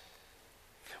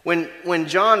 When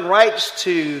John writes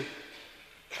to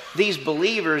these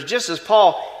believers, just as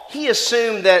Paul, he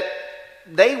assumed that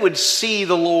they would see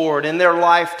the Lord in their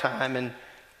lifetime. And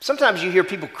sometimes you hear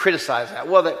people criticize that.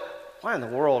 Well, why in the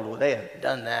world would they have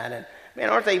done that? And man,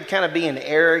 aren't they kind of being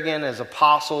arrogant as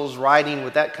apostles, writing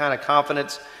with that kind of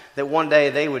confidence that one day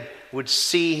they would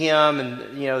see Him, and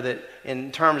that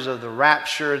in terms of the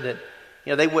rapture that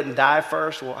they wouldn't die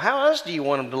first? Well, how else do you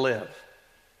want them to live?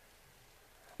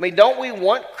 I mean, don't we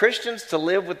want Christians to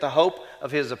live with the hope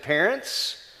of His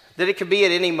appearance? That it could be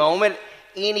at any moment,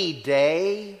 any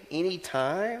day, any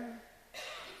time?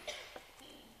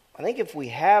 I think if we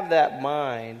have that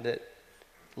mind that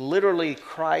literally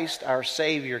Christ, our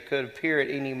Savior, could appear at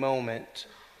any moment,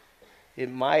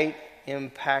 it might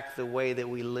impact the way that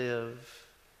we live,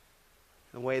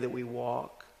 the way that we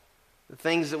walk, the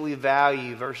things that we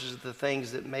value versus the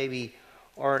things that maybe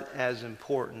aren't as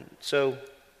important. So,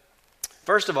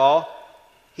 first of all,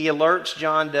 he alerts,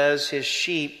 John does, his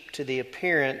sheep to the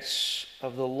appearance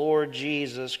of the Lord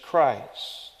Jesus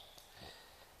Christ.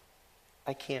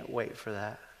 I can't wait for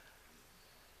that.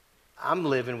 I'm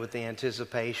living with the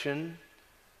anticipation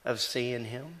of seeing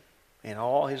Him in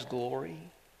all His glory.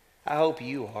 I hope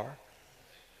you are.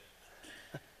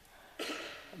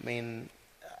 I mean,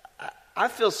 I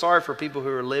feel sorry for people who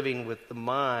are living with the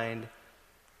mind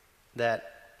that,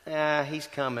 He's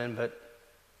coming, but,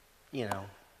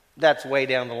 that's way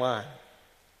down the line.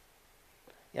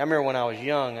 I remember when I was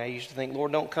young, I used to think,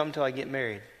 Lord, don't come till I get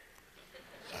married.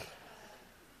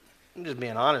 I'm just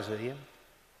being honest with you.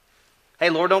 Hey,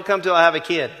 Lord, don't come till I have a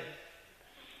kid.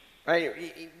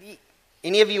 Right?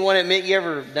 Any of you want to admit you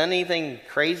ever done anything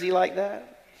crazy like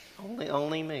that?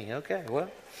 Only me. Okay,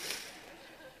 well.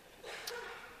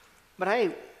 But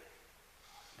hey,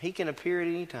 He can appear at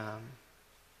any time.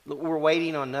 We're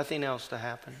waiting on nothing else to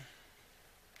happen.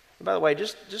 And by the way,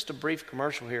 just a brief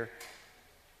commercial here.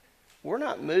 We're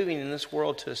not moving in this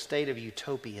world to a state of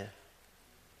utopia.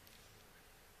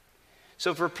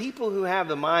 So for people who have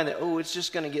the mind that, it's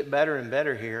just going to get better and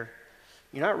better here,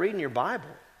 you're not reading your Bible.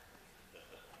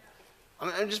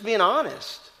 I'm just being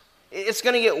honest. It's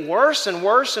going to get worse and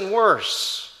worse and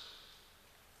worse.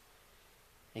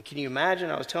 And can you imagine,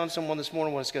 I was telling someone this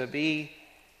morning what it's going to be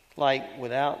like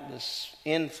without this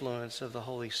influence of the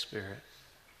Holy Spirit.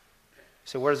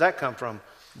 So where does that come from?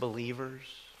 Believers.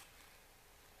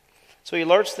 So he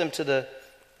alerts them to the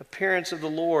appearance of the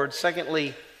Lord.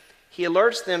 Secondly, he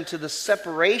alerts them to the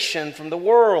separation from the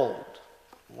world.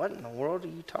 What in the world are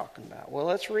you talking about? Well,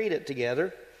 let's read it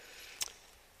together.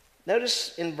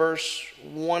 Notice in verse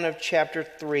 1 of chapter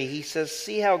 3, he says,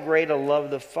 "See how great a love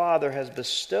the Father has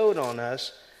bestowed on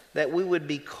us, that we would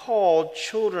be called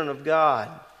children of God."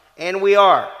 And we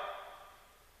are.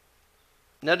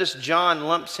 Notice John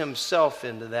lumps himself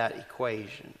into that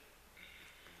equation.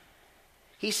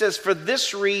 He says, for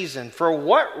this reason. For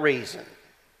what reason?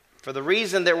 For the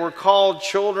reason that we're called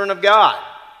children of God.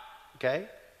 Okay?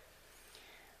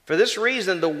 For this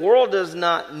reason, the world does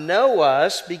not know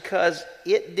us because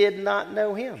it did not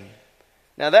know Him.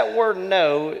 Now that word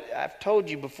know, I've told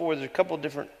you before, there's a couple of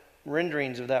different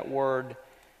renderings of that word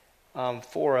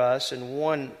for us. And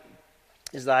one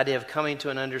is the idea of coming to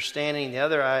an understanding. The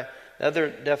other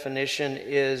definition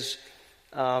is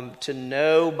to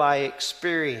know by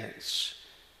experience.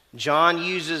 John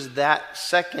uses that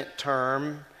second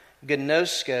term,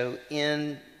 gnosko,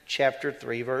 in chapter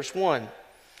 3, verse 1.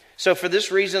 So for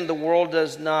this reason, the world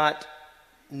does not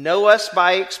know us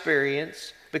by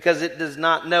experience because it does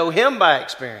not know him by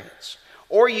experience.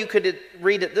 Or you could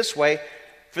read it this way: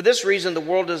 for this reason, the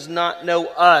world does not know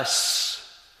us,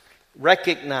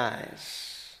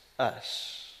 recognize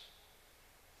us.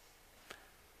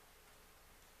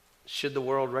 Should the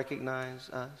world recognize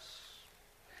us?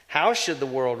 How should the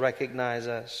world recognize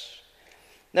us?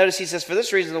 Notice he says, for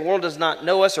this reason, the world does not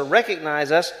know us or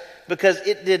recognize us because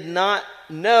it did not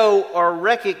know or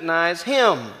recognize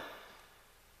him.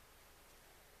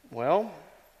 Well,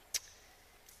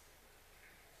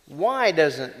 why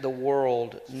doesn't the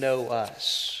world know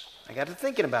us? I got to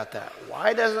thinking about that.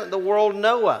 Why doesn't the world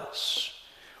know us?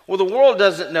 Well, the world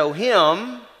doesn't know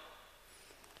him,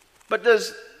 but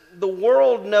does the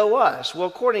world know us? Well,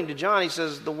 according to John, he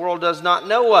says the world does not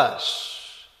know us.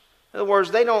 In other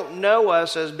words, they don't know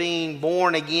us as being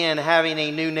born again, having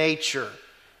a new nature,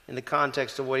 in the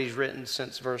context of what he's written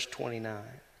since verse 29.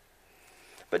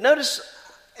 But notice,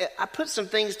 I put some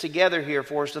things together here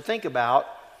for us to think about.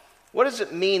 What does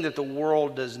it mean that the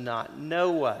world does not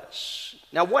know us?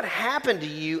 Now, what happened to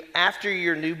you after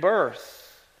your new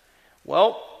birth?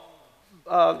 Well,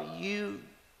 you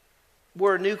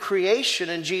were a new creation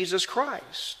in Jesus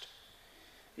Christ.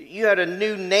 You had a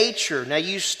new nature. Now,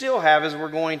 you still have, as we're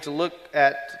going to look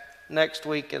at next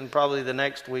week and probably the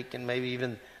next week and maybe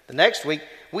even the next week,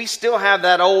 we still have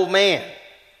that old man.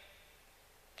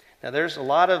 Now, there's a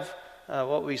lot of,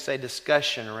 what we say,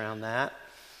 discussion around that.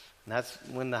 And that's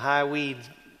when the high weeds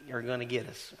are going to get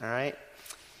us, all right?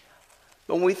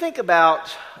 But when we think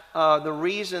about the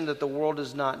reason that the world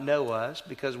does not know us,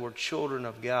 because we're children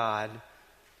of God,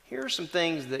 here are some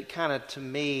things that kind of, to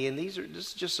me, and this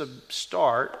is just a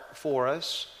start for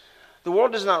us. The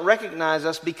world does not recognize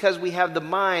us because we have the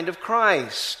mind of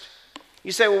Christ.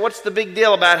 You say, well, what's the big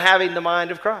deal about having the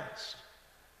mind of Christ?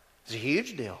 It's a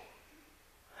huge deal.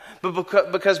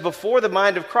 But because before the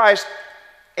mind of Christ,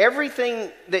 everything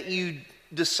that you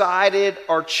decided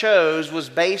or chose was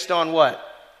based on what?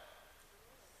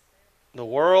 The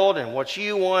world and what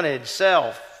you wanted,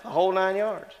 self, the whole 9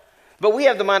 yards. But we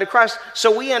have the mind of Christ,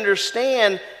 so we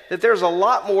understand that there's a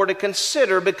lot more to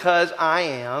consider because I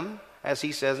am, as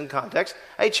he says in context,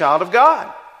 a child of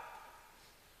God.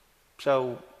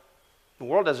 So the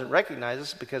world doesn't recognize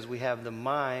us because we have the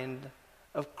mind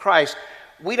of Christ.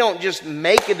 We don't just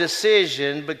make a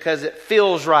decision because it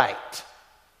feels right.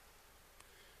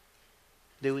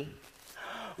 Do we?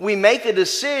 We make a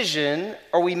decision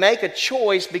or we make a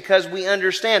choice because we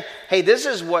understand, hey, this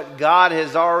is what God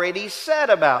has already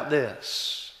said about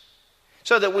this.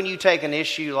 So that when you take an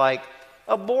issue like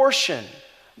abortion,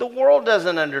 the world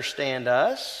doesn't understand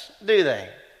us, do they?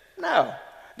 No.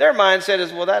 Their mindset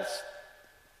is, well, that's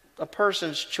a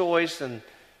person's choice, and,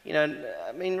 you know,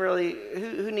 I mean, really,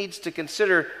 who needs to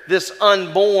consider this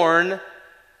unborn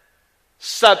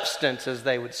substance, as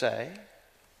they would say?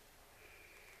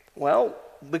 Well,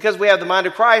 because we have the mind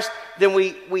of Christ, then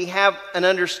we have an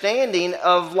understanding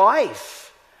of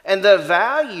life and the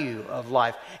value of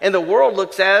life. And the world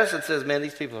looks at us and says, man,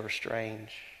 these people are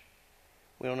strange.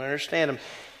 We don't understand them.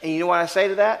 And you know what I say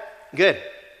to that? Good.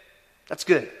 That's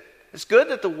good. It's good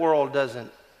that the world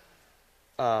doesn't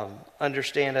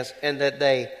understand us, and that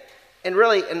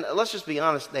and let's just be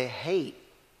honest,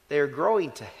 they're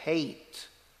growing to hate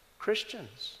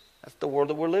Christians. That's the world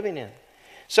that we're living in.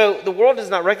 So the world does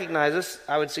not recognize us,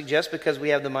 I would suggest, because we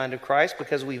have the mind of Christ,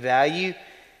 because we value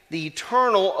the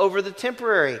eternal over the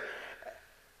temporary.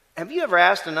 Have you ever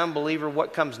asked an unbeliever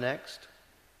what comes next?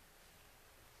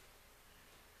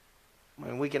 I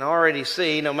mean, we can already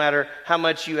see, no matter how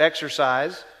much you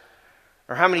exercise,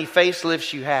 or how many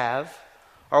facelifts you have,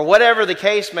 or whatever the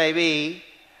case may be,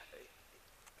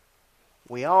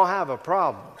 we all have a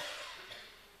problem.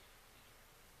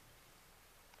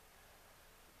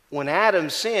 When Adam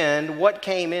sinned, what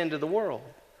came into the world?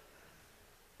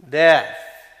 Death.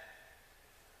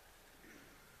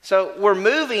 So we're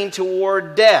moving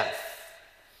toward death.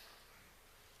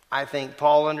 I think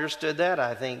Paul understood that.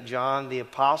 I think John the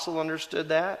Apostle understood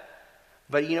that.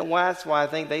 But you know why? That's why I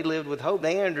think they lived with hope.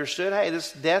 They understood, hey,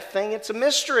 this death thing, it's a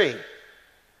mystery.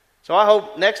 So I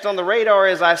hope next on the radar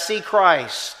is I see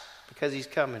Christ, because he's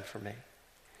coming for me.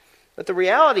 But the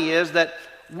reality is that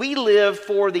we live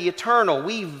for the eternal.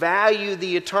 We value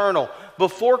the eternal.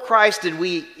 Before Christ, did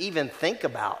we even think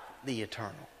about the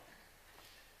eternal?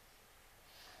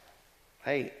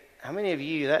 Hey, how many of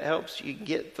you, that helps you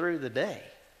get through the day,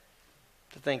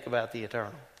 to think about the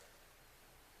eternal?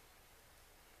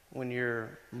 when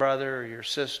your brother or your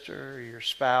sister or your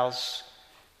spouse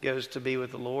goes to be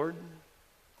with the Lord?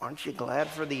 Aren't you glad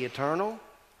for the eternal?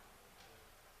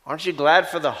 Aren't you glad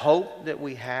for the hope that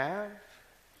we have?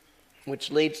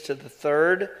 Which leads to the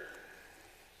third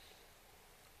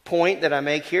point that I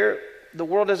make here. The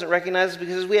world doesn't recognize us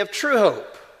because we have true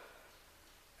hope.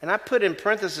 And I put in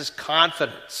parentheses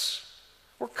confidence.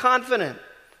 We're confident.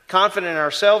 Confident in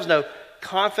ourselves? No,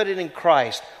 confident in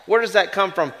Christ. Where does that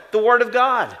come from? The Word of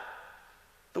God.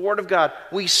 The Word of God.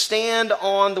 We stand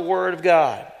on the Word of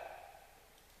God.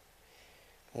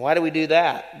 Why do we do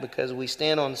that? Because we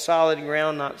stand on solid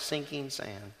ground, not sinking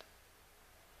sand.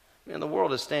 Man, the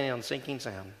world is standing on sinking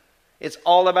sand. It's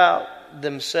all about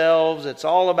themselves. It's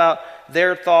all about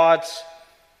their thoughts,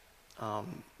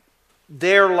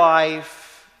 their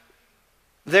life,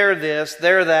 their this,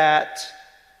 their that.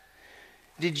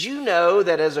 Did you know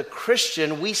that as a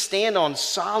Christian, we stand on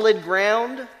solid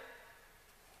ground?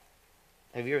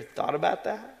 Have you ever thought about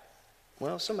that?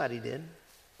 Well, somebody did.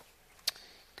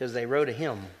 Because they wrote a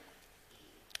hymn.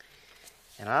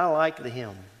 And I like the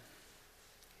hymn.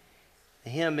 The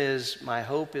hymn is, "My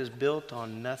hope is built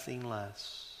on nothing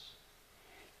less."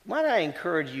 Might I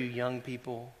encourage you young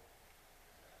people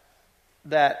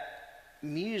that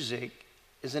music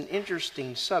is an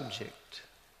interesting subject.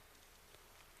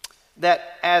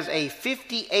 That as a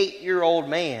 58-year-old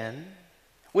man,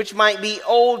 which might be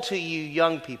old to you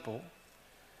young people,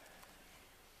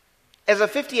 as a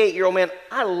 58-year-old man,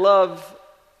 I love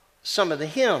some of the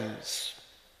hymns.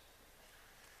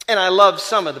 And I love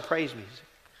some of the praise music.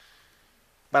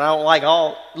 But I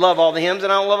don't love all the hymns,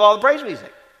 and I don't love all the praise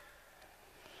music.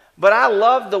 But I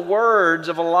love the words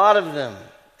of a lot of them.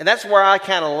 And that's where I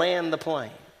kind of land the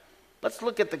plane. Let's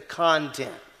look at the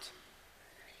content.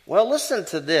 Well, listen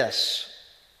to this.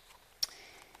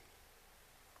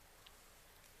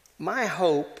 My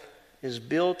hope is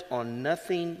built on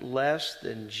nothing less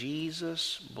than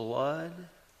Jesus' blood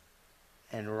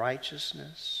and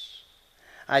righteousness.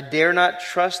 I dare not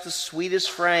trust the sweetest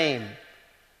frame,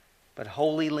 but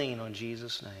wholly lean on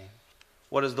Jesus' name.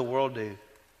 What does the world do?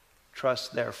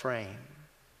 Trust their frame.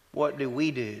 What do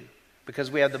we do? Because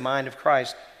we have the mind of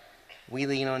Christ, we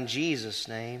lean on Jesus'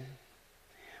 name.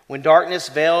 When darkness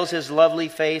veils His lovely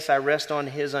face, I rest on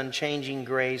His unchanging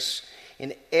grace.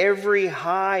 In every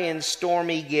high and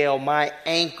stormy gale, my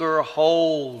anchor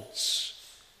holds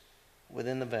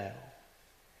within the veil.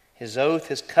 His oath,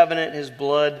 His covenant, His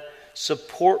blood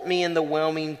support me in the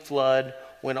whelming flood.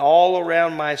 When all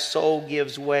around my soul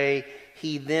gives way,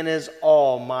 He then is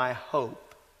all my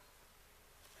hope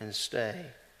and stay.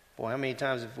 Boy, how many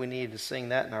times have we needed to sing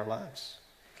that in our lives?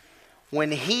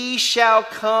 When He shall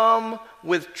come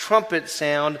with trumpet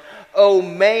sound, oh,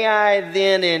 may I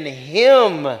then in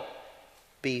Him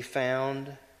be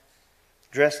found,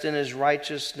 dressed in His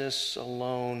righteousness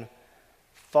alone,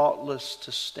 faultless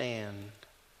to stand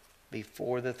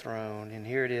before the throne. And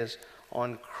here it is,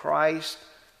 on Christ,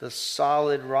 the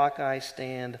solid rock I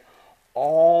stand.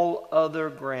 All other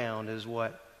ground is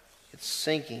what? It's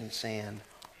sinking sand.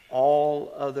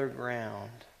 All other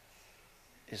ground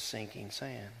is sinking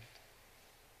sand.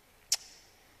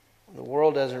 The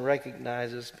world doesn't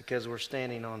recognize us because we're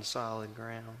standing on solid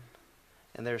ground,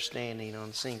 and they're standing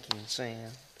on sinking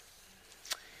sand.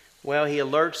 Well, He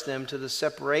alerts them to the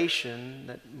separation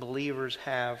that believers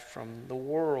have from the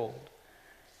world.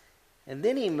 And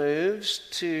then He moves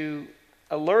to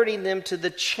alerting them to the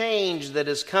change that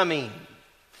is coming.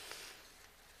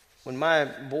 When my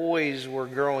boys were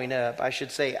growing up, I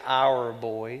should say our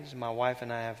boys, my wife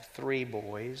and I have 3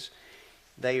 boys.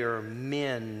 They are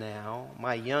men now.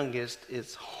 My youngest,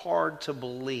 it's hard to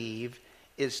believe,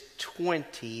 is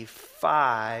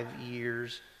 25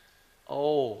 years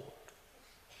old.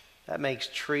 That makes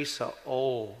Teresa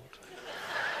old.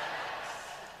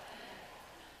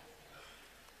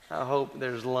 I hope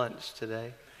there's lunch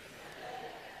today.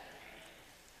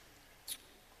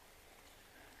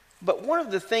 But one of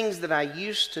the things that I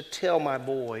used to tell my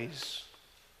boys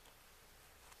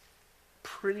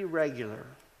pretty regular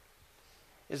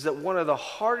is that one of the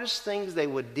hardest things they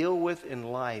would deal with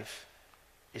in life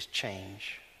is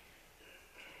change.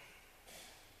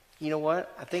 You know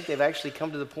what? I think they've actually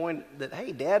come to the point that,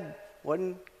 hey, Dad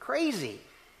wasn't crazy.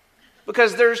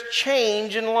 Because there's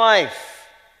change in life.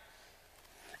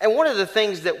 And one of the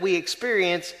things that we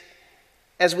experience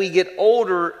as we get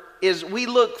older is we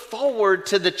look forward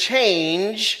to the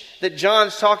change that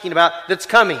John's talking about that's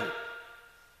coming.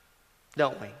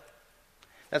 Don't we?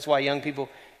 That's why young people,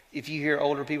 if you hear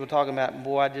older people talking about,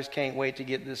 boy, I just can't wait to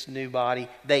get this new body,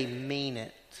 they mean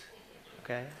it.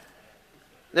 Okay?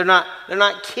 They're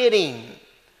not kidding.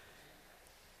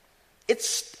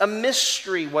 It's a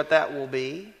mystery what that will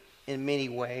be in many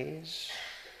ways.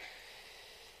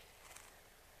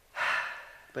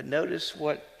 But notice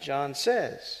what John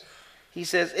says. He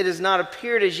says, it has not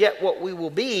appeared as yet what we will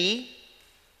be,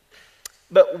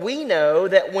 but we know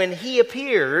that when he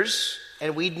appears,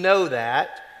 and we know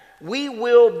that, we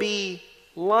will be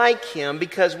like him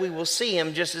because we will see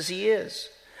him just as he is.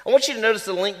 I want you to notice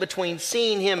the link between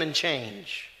seeing him and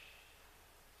change.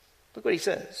 Look what he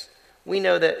says. We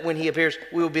know that when he appears,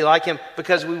 we will be like him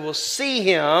because we will see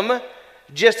him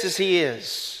just as he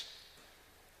is.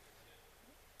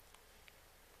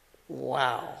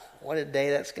 Wow, what a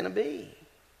day that's going to be.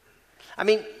 I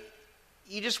mean,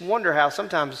 you just wonder how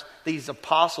sometimes these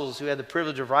apostles who had the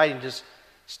privilege of writing just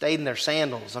stayed in their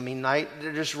sandals. I mean,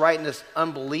 they're just writing this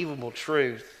unbelievable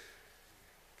truth.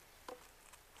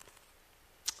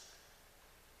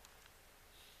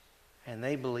 And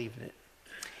they believed it.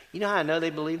 You know how I know they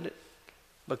believed it?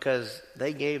 Because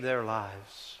they gave their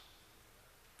lives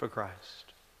for Christ.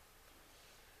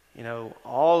 You know,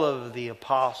 all of the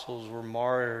apostles were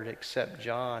martyred except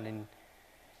John. And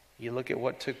you look at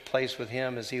what took place with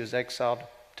him as he was exiled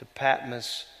to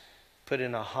Patmos, put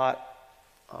in a hot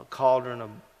cauldron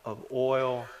of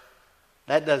oil.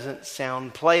 That doesn't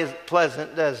sound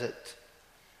pleasant, does it?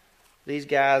 These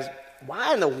guys,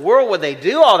 why in the world would they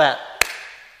do all that?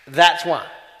 That's why.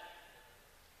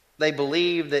 They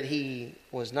believed that he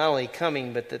was not only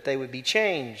coming, but that they would be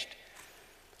changed.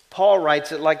 Paul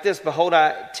writes it like this, behold,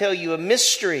 I tell you a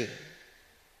mystery.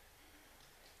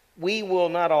 We will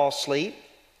not all sleep,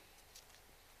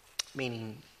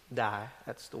 meaning die.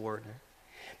 That's the word there.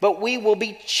 But we will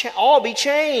be all be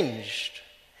changed.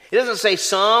 It doesn't say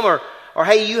some or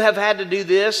hey, you have had to do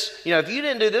this. You know, if you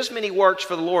didn't do this many works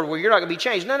for the Lord, well, you're not going to be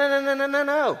changed.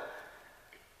 No.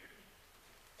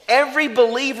 Every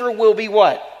believer will be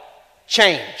what?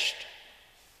 Changed.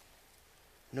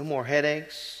 No more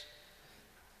headaches.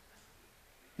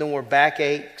 No more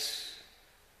backaches.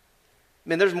 I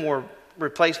mean, there's more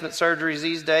replacement surgeries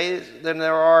these days than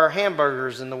there are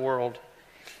hamburgers in the world.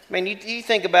 I mean, you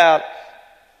think about,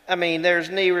 there's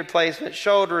knee replacement,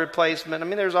 shoulder replacement.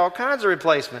 There's all kinds of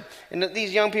replacement. And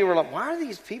these young people are like, why are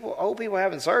these old people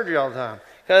having surgery all the time?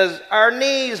 Because our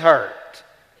knees hurt,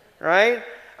 right?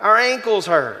 Our ankles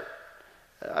hurt.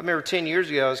 I remember 10 years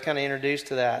ago, I was kind of introduced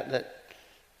to that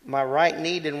my right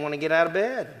knee didn't want to get out of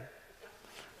bed.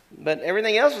 But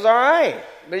everything else was all right.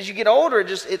 But as you get older,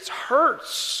 it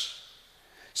hurts.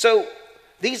 So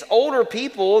these older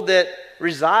people that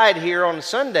reside here on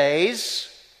Sundays,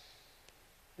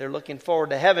 they're looking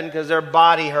forward to heaven because their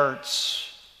body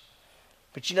hurts.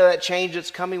 But you know that change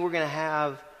that's coming? We're going to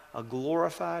have a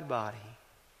glorified body.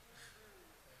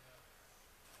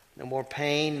 No more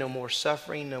pain, no more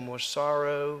suffering, no more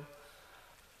sorrow,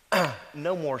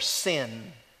 no more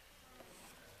sin.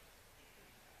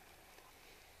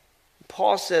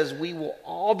 Paul says we will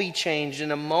all be changed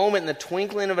in a moment, in the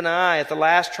twinkling of an eye, at the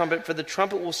last trumpet, for the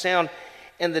trumpet will sound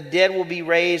and the dead will be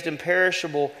raised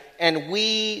imperishable, and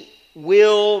we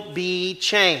will be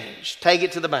changed. Take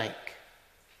it to the bank.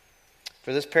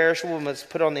 For this perishable must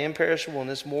put on the imperishable, and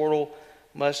this mortal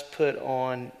must put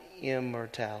on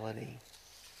immortality.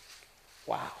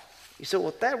 Wow. You say,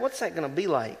 well, what's that going to be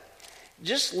like?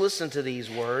 Just listen to these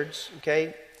words,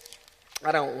 okay?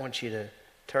 I don't want you to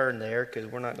turn there because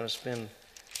we're not going to spend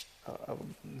a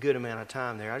good amount of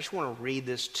time there. I just want to read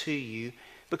this to you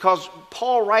because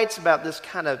Paul writes about this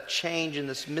kind of change in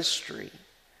this mystery.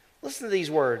 Listen to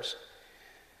these words.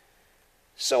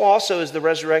 So also is the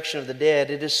resurrection of the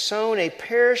dead. It is sown a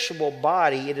perishable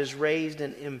body. It is raised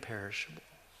an imperishable.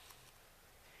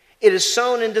 It is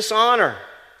sown in dishonor.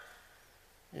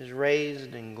 It is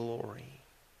raised in glory.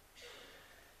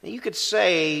 Now you could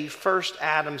say first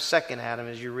Adam, second Adam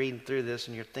as you're reading through this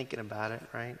and you're thinking about it,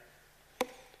 right?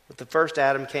 With the first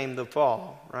Adam came the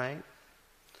fall, right?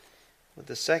 With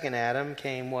the second Adam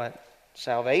came what?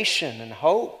 Salvation and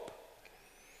hope.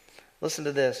 Listen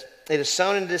to this. It is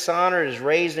sown in dishonor. It is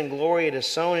raised in glory. It is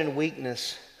sown in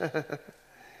weakness.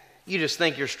 You just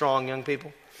think you're strong, young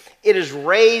people. It is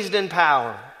raised in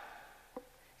power.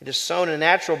 It is sown a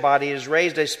natural body. It is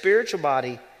raised a spiritual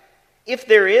body. If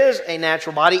there is a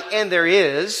natural body, and there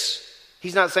is,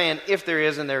 he's not saying if there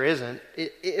is and there isn't.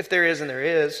 If there is and there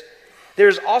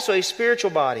is also a spiritual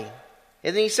body.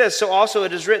 And then he says, so also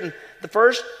it is written, the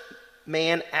first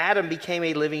man, Adam, became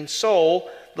a living soul.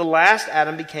 The last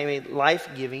Adam became a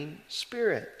life-giving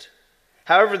spirit.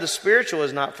 However, the spiritual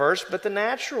is not first, but the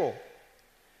natural.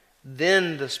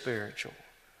 Then the spiritual.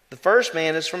 The first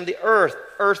man is from the earth,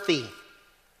 earthy.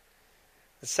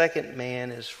 The second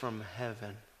man is from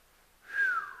heaven.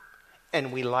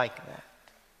 And we like that.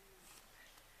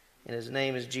 and his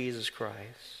name is Jesus Christ.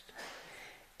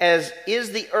 As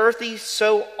is the earthy,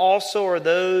 so also are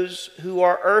those who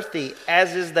are earthy.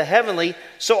 As is the heavenly,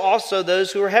 so also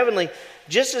those who are heavenly.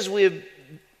 Just as we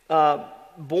have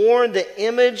borne the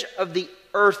image of the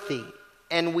earthy,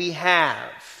 and we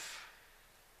have.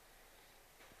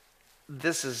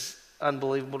 This is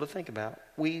unbelievable to think about.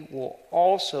 We will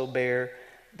also bear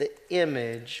the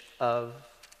image of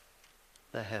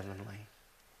the heavenly.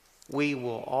 We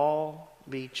will all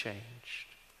be changed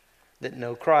that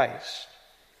know Christ.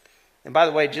 And by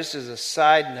the way, just as a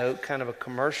side note, kind of a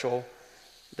commercial,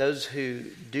 those who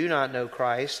do not know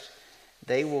Christ,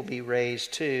 they will be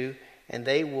raised too, and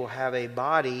they will have a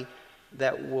body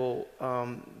that will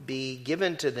be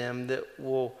given to them that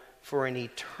will, for an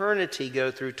eternity,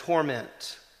 go through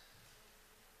torment.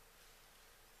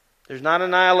 There's not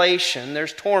annihilation,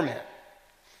 there's torment.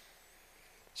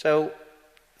 So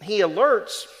he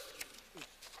alerts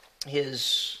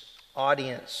his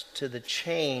audience to the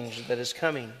change that is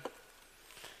coming.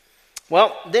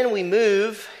 Well, then we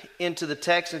move into the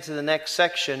text, into the next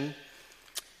section,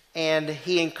 and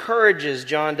he encourages,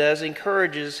 John does,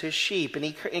 encourages his sheep, and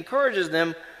he encourages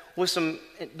them with some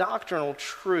doctrinal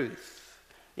truth.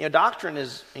 You know, doctrine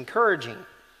is encouraging.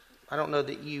 I don't know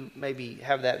that you maybe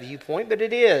have that viewpoint, but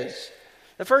it is.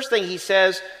 The first thing he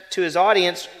says to his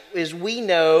audience is, we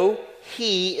know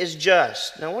he is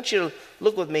just. Now I want you to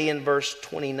look with me in verse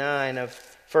 29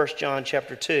 of 1 John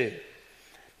chapter 2.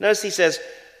 Notice he says,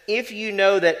 if you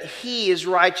know that he is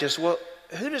righteous. Well,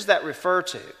 who does that refer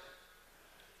to?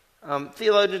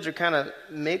 Theologians are kind of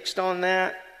mixed on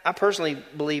that. I personally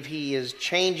believe he is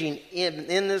changing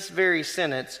in this very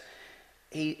sentence.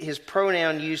 His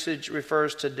pronoun usage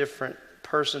refers to different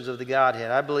persons of the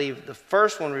Godhead. I believe the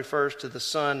first one refers to the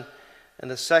Son and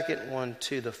the second one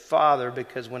to the Father,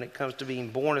 because when it comes to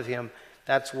being born of him,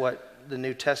 that's what the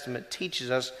New Testament teaches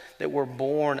us, that we're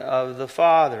born of the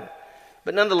Father.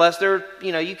 But nonetheless,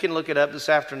 you can look it up this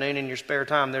afternoon in your spare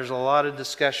time. There's a lot of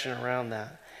discussion around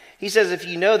that. He says, if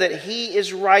you know that he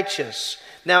is righteous.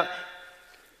 Now,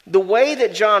 the way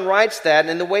that John writes that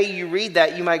and the way you read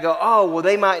that, you might go, oh, well,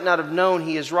 they might not have known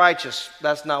he is righteous.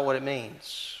 That's not what it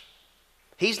means.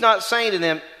 He's not saying to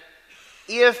them,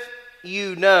 if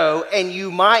you know and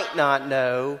you might not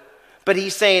know, but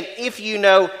he's saying, if you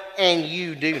know and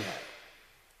you do know.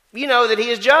 You know that he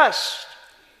is just.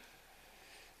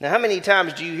 Now, how many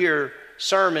times do you hear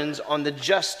sermons on the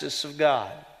justice of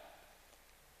God?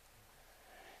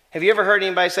 Have you ever heard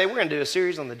anybody say, we're going to do a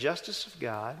series on the justice of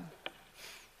God?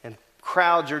 And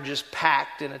crowds are just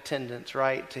packed in attendance,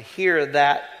 right, to hear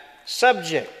that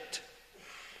subject.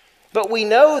 But we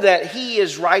know that he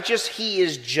is righteous, he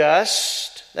is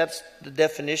just. That's the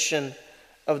definition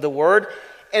of the word.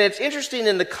 And it's interesting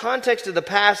in the context of the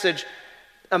passage,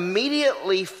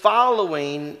 immediately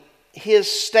following his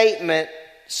statement,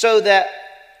 so that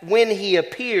when he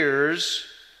appears,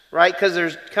 right, because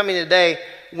there's coming a day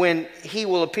when he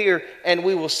will appear and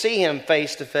we will see him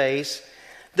face to face.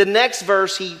 The next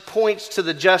verse, he points to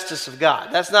the justice of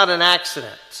God. That's not an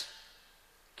accident.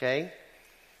 Okay?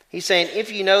 He's saying,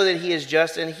 if you know that he is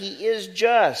just, and he is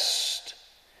just.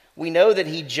 We know that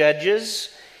he judges.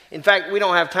 In fact, we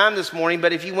don't have time this morning,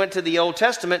 but if you went to the Old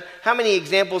Testament, how many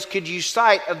examples could you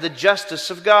cite of the justice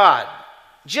of God?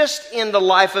 Just in the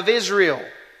life of Israel.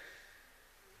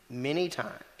 Many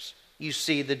times you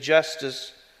see the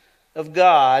justice of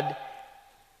God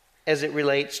as it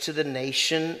relates to the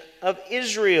nation of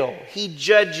Israel. He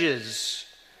judges.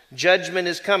 Judgment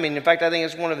is coming. In fact, I think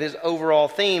it's one of his overall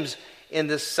themes in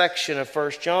this section of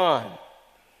 1 John.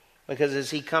 Because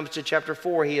as he comes to chapter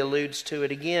 4, he alludes to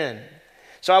it again.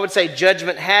 So I would say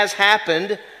judgment has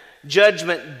happened.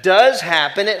 Judgment does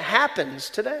happen. It happens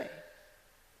today.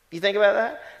 You think about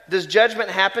that? Does judgment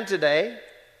happen today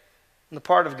on the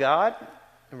part of God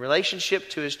in relationship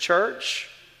to his church?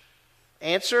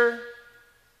 Answer,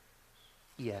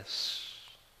 yes.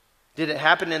 Did it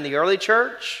happen in the early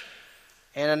church?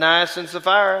 Ananias and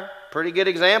Sapphira, pretty good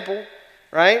example,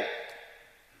 right?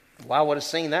 Wow, what a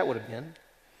scene that would have been.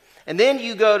 And then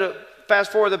you go to,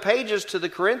 fast forward the pages to the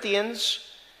Corinthians,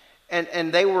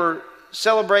 and they were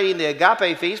celebrating the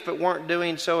agape feast, but weren't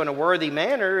doing so in a worthy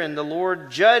manner, and the Lord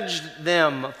judged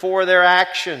them for their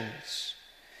actions.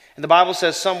 And the Bible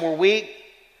says some were weak,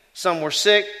 some were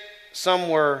sick, some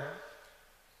were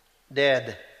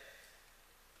dead.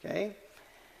 Okay?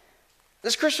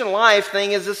 This Christian life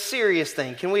thing is a serious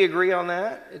thing. Can we agree on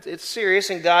that? It's serious,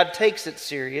 and God takes it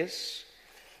serious.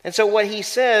 And so what he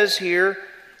says here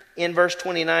in verse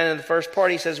 29 in the first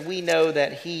part, he says, we know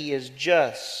that he is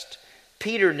just.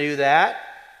 Peter knew that.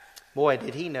 Boy,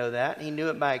 did he know that. He knew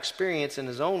it by experience in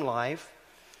his own life.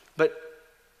 But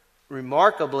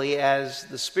remarkably, as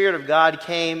the Spirit of God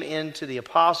came into the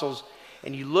apostles,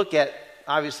 and you look at,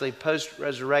 obviously,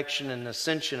 post-resurrection and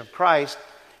ascension of Christ,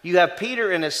 you have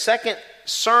Peter in his second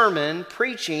sermon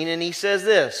preaching, and he says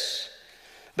this,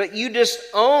 "But you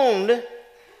disowned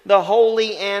the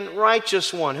holy and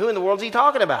righteous one." Who in the world is he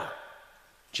talking about?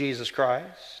 Jesus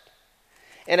Christ.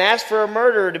 "And asked for a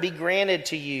murderer to be granted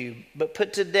to you, but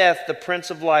put to death the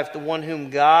Prince of Life, the one whom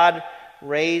God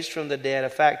raised from the dead, a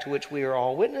fact to which we are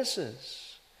all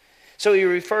witnesses." So he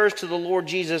refers to the Lord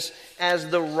Jesus as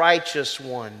the righteous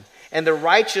one. And the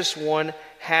righteous one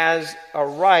has a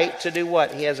right to do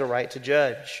what? He has a right to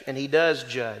judge. And he does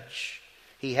judge.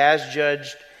 He has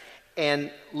judged.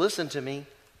 And listen to me,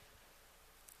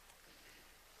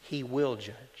 he will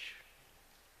judge.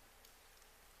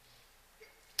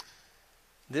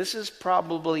 This is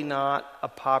probably not a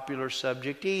popular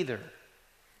subject either.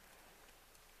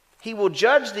 He will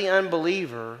judge the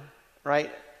unbeliever,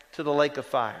 right, to the lake of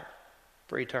fire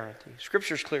for eternity.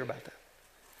 Scripture's clear about that.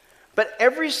 But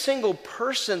every single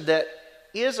person that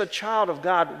is a child of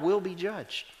God will be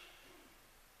judged.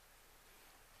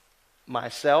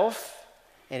 Myself,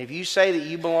 and if you say that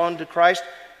you belong to Christ,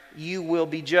 you will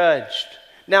be judged.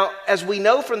 Now, as we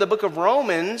know from the book of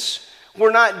Romans,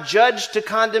 we're not judged to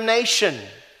condemnation,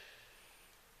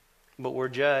 but we're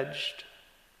judged.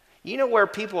 You know where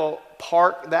people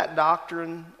park that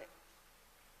doctrine?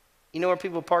 You know where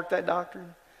people park that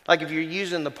doctrine? Like if you're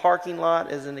using the parking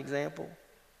lot as an example.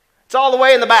 It's all the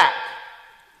way in the back.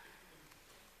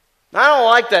 I don't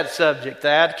like that subject,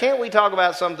 Thad. Can't we talk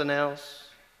about something else?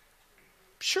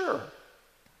 Sure.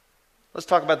 Let's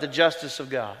talk about the justice of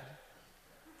God.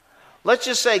 Let's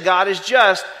just say God is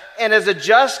just, and as a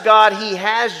just God, He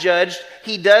has judged,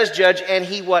 He does judge, and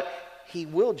He what? He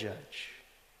will judge.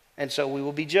 And so we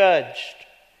will be judged.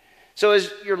 So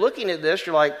as you're looking at this,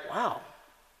 you're like, wow,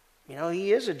 you know,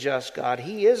 He is a just God.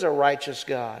 He is a righteous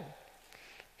God.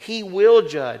 He will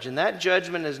judge, and that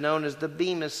judgment is known as the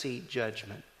Bema Seat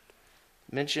judgment,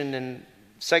 mentioned in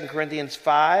 2 Corinthians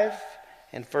 5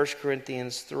 and 1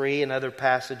 Corinthians 3 and other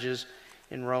passages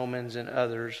in Romans and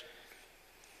others.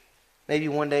 Maybe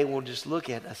one day we'll just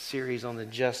look at a series on the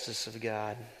justice of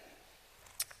God.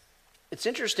 It's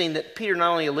interesting that Peter not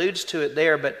only alludes to it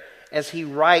there, but as he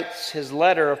writes his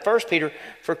letter of 1 Peter,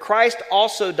 "For Christ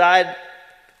also died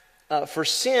for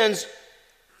sins."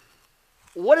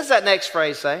 What does that next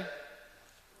phrase say?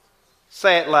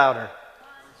 Say it louder.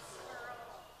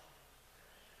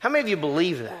 How many of you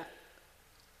believe that?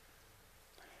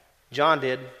 John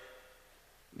did,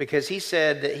 because he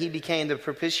said that he became the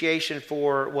propitiation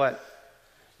for what?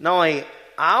 Not only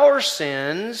our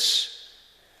sins,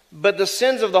 but the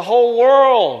sins of the whole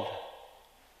world.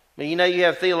 But you know, you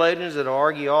have theologians that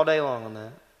argue all day long on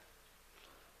that.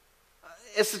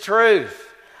 It's the truth.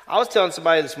 I was telling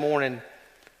somebody this morning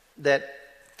that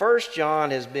 1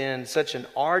 John has been such an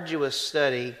arduous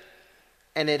study,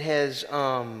 and it has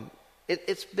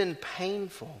it's been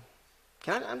painful.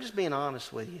 I'm just being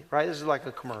honest with you, right? This is like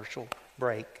a commercial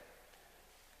break.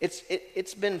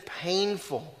 It's been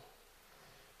painful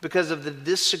because of the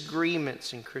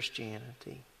disagreements in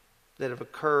Christianity that have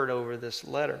occurred over this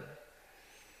letter.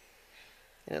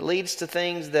 And it leads to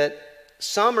things that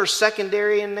some are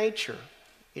secondary in nature.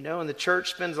 You know, and the church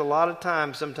spends a lot of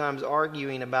time sometimes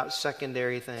arguing about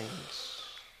secondary things.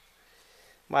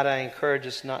 Might I encourage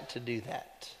us not to do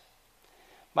that?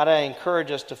 Might I encourage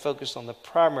us to focus on the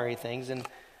primary things and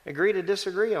agree to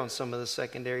disagree on some of the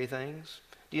secondary things?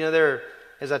 Do you know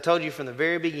as I told you from the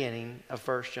very beginning of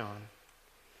 1 John,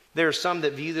 there are some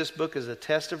that view this book as a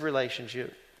test of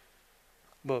relationship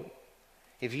book.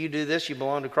 If you do this, you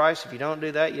belong to Christ. If you don't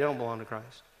do that, you don't belong to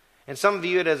Christ. And some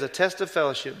view it as a test of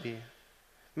fellowship view.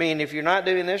 Meaning, if you're not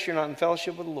doing this, you're not in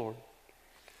fellowship with the Lord.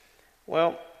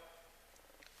 Well,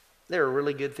 there are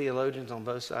really good theologians on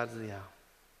both sides of the aisle.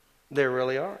 There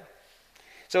really are.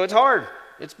 So it's hard.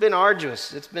 It's been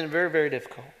arduous. It's been very, very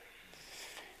difficult.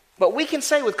 But we can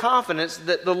say with confidence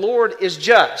that the Lord is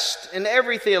just. And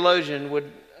every theologian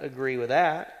would agree with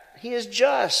that. He is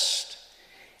just.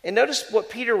 And notice what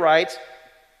Peter writes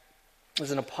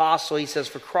as an apostle. He says,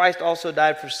 "For Christ also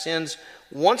died for sins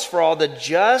once for all, the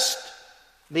just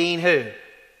being who?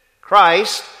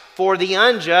 Christ, for the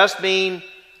unjust being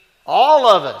all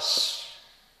of us,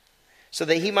 so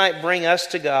that He might bring us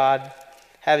to God,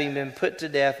 having been put to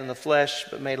death in the flesh,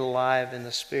 but made alive in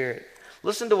the Spirit."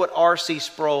 Listen to what R.C.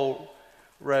 Sproul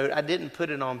wrote. I didn't put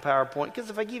it on PowerPoint, because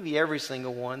if I give you every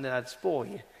single one, then I'd spoil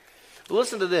you. But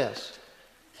listen to this.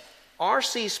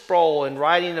 R.C. Sproul, in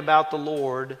writing about the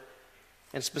Lord,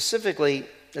 and specifically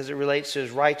as it relates to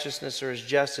His righteousness or His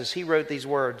justice, he wrote these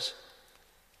words: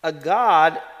 "A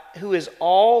God who is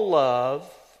all love,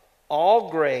 all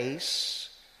grace,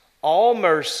 all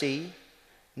mercy,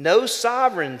 no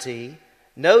sovereignty,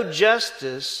 no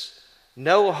justice,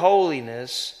 no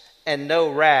holiness, and no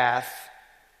wrath,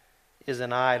 is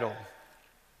an idol.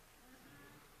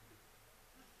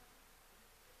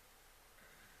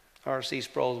 R.C.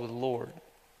 Sproul's with the Lord.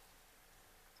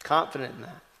 Confident in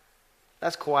that.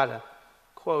 That's quite a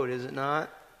quote, is it not?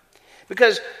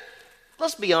 Because,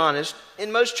 let's be honest,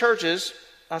 in most churches,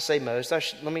 I say most,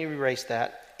 let me erase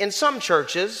that. In some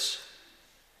churches,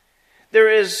 there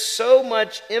is so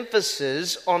much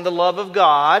emphasis on the love of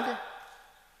God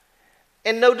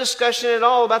and no discussion at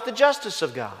all about the justice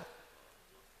of God.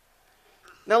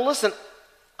 Now listen,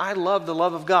 I love the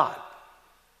love of God,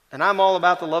 and I'm all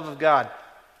about the love of God,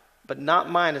 but not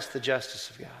minus the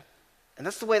justice of God. And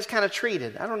that's the way it's kind of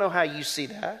treated. I don't know how you see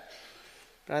that,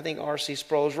 but I think R.C.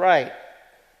 Sproul is right.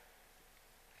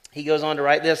 He goes on to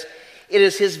write this: it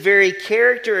is his very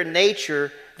character and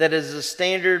nature that is the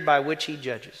standard by which he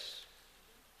judges.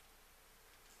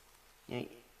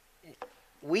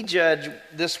 We judge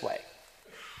this way,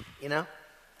 you know?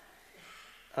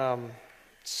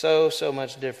 So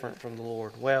much different from the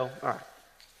Lord. Well, all right.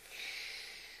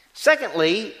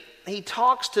 Secondly, he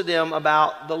talks to them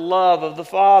about the love of the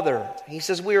Father. He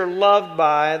says, we are loved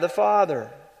by the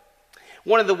Father.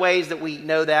 One of the ways that we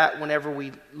know that whenever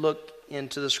we look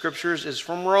into the Scriptures is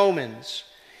from Romans.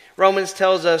 Romans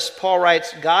tells us, Paul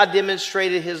writes, God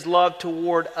demonstrated his love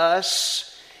toward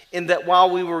us in that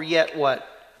while we were yet what?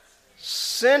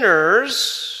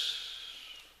 Sinners,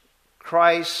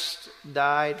 Christ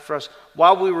died for us.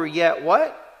 While we were yet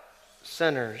what?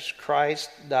 Sinners, Christ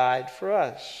died for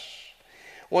us.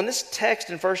 Well, in this text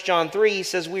in 1 John 3, he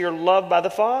says we are loved by the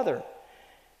Father.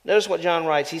 Notice what John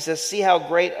writes. He says, see how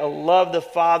great a love the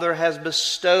Father has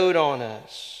bestowed on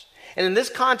us. And in this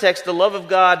context, the love of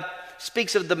God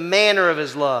speaks of the manner of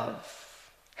his love,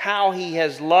 how he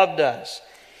has loved us.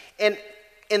 And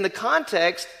in the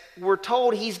context, we're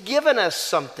told he's given us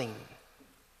something.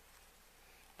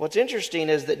 What's interesting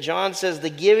is that John says the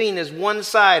giving is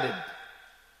one-sided. You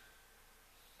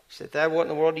said, Dad, what in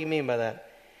the world do you mean by that?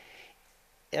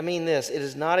 I mean this: it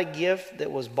is not a gift that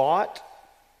was bought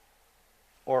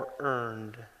or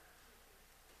earned.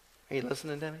 Are you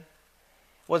listening to me?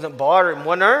 It wasn't bought or it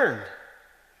wasn't earned.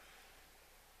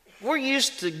 We're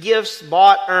used to gifts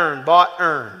bought,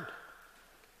 earned.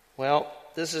 Well,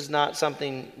 this is not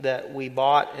something that we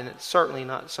bought, and it's certainly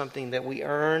not something that we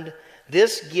earned.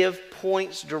 This gift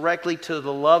points directly to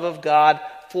the love of God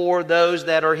for those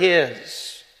that are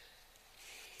his.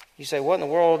 You say, what in the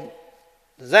world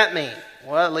does that mean?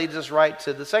 Well, it leads us right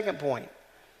to the second point,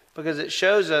 because it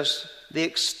shows us the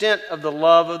extent of the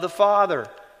love of the Father.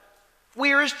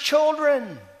 We are his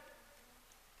children.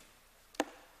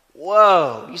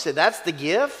 Whoa, you said that's the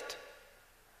gift?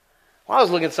 Well, I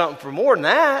was looking at something for more than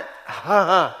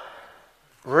that.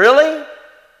 Really?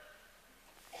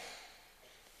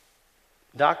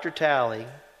 Dr. Talley,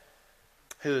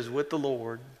 who is with the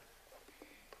Lord,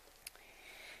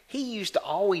 he used to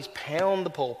always pound the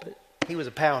pulpit. He was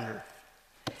a pounder.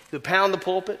 He would pound the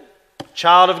pulpit.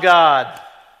 Child of God.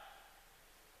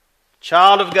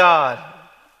 Child of God.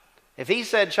 If he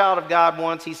said child of God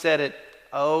once, he said it,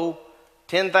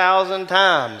 10,000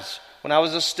 times when I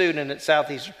was a student at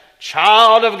Southeastern.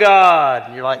 Child of God.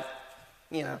 And you're like,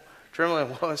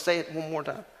 trembling. Well, say it one more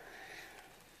time.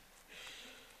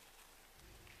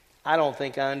 I don't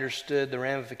think I understood the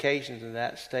ramifications of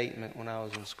that statement when I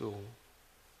was in school.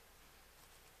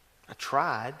 I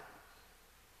tried.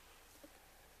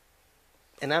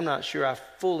 And I'm not sure I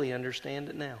fully understand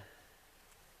it now.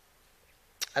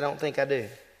 I don't think I do.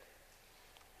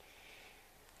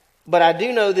 But I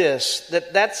do know this,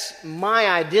 that's my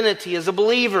identity as a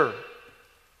believer.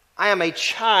 I am a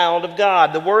child of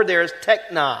God. The word there is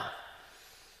tekna,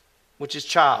 which is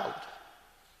child.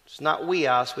 It's not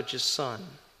weos, which is son.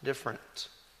 Different.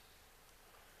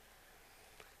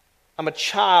 I'm a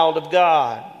child of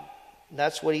God.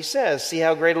 That's what he says. See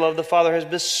how great a love the Father has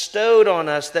bestowed on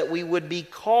us that we would be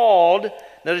called,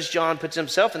 notice John puts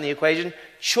himself in the equation,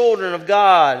 children of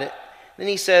God. Then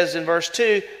he says in verse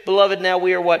 2, beloved, now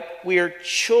we are what? We are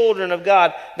children of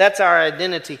God. That's our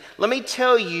identity. Let me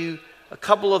tell you a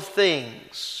couple of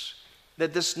things.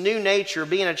 That this new nature,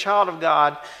 being a child of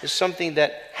God, is something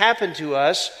that happened to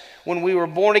us when we were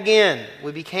born again.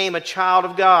 We became a child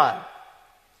of God.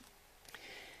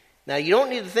 Now, you don't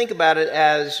need to think about it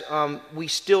as we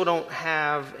still don't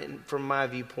have, from my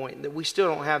viewpoint, that we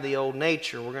still don't have the old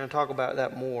nature. We're going to talk about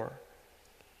that more.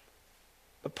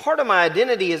 But part of my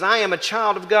identity is I am a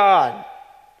child of God.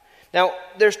 Now,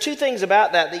 there's two things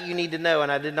about that you need to know,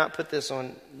 and I did not put this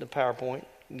on the PowerPoint.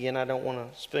 Again, I don't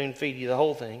want to spoon feed you the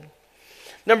whole thing.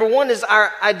 Number one is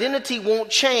our identity won't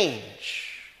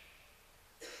change.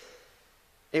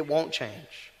 It won't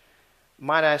change.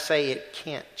 Might I say it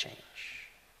can't change.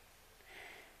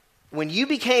 When you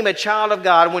became a child of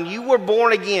God, when you were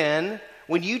born again,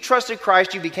 when you trusted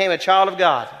Christ, you became a child of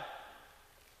God.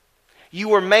 You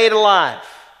were made alive.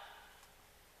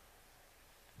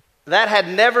 That had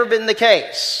never been the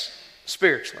case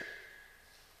spiritually.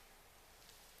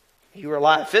 You were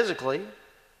alive physically,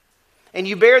 and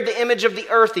you bear the image of the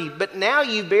earthy, but now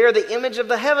you bear the image of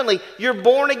the heavenly. You're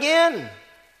born again.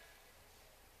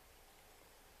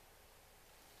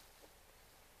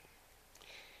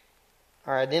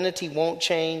 Our identity won't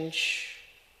change,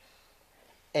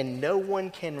 and no one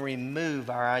can remove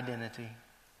our identity.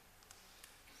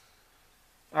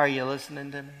 Are you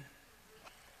listening to me?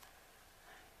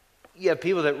 You have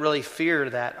people that really fear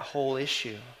that whole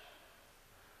issue.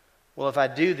 Well, if I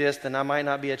do this, then I might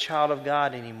not be a child of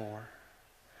God anymore.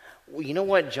 Well, you know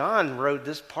what? John wrote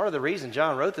this. Part of the reason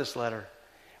John wrote this letter,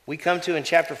 we come to in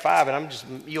chapter 5,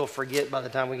 and you'll forget by the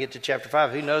time we get to chapter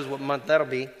 5. Who knows what month that'll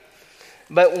be.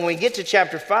 But when we get to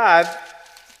chapter 5,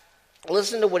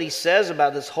 listen to what he says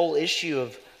about this whole issue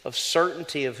of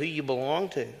certainty of who you belong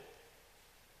to.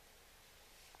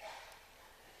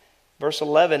 Verse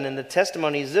 11, and the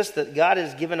testimony is this, that God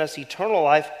has given us eternal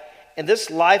life, and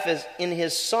this life is in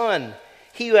his Son.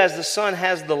 He who has the Son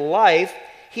has the life.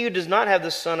 He who does not have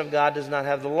the Son of God does not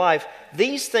have the life.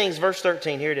 These things, verse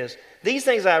 13, here it is. These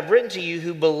things I have written to you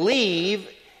who believe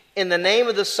in the name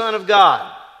of the Son of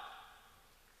God,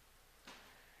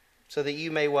 so that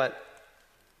you may what?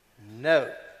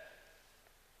 Know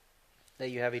that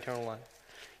you have eternal life.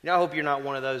 You know, I hope you're not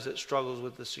one of those that struggles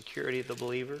with the security of the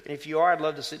believer. And if you are, I'd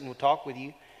love to sit and talk with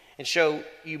you and show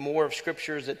you more of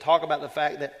scriptures that talk about the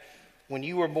fact that when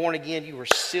you were born again, you were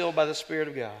sealed by the Spirit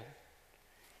of God.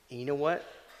 And you know what?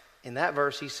 In that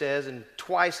verse he says, and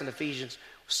twice in Ephesians,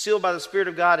 sealed by the Spirit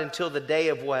of God until the day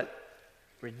of what?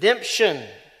 Redemption.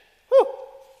 Whew.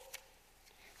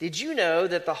 Did you know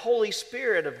that the Holy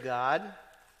Spirit of God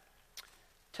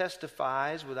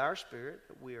testifies with our spirit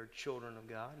that we are children of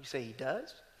God? You say he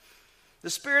does? The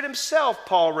Spirit himself,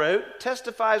 Paul wrote,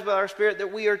 testifies with our spirit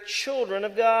that we are children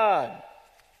of God.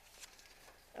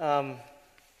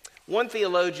 One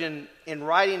theologian, in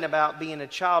writing about being a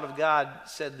child of God,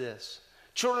 said this: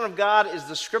 children of God is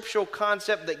the scriptural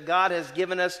concept that God has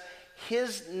given us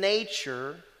his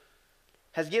nature,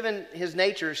 to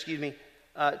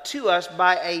us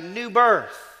by a new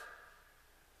birth.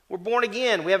 We're born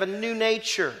again. We have a new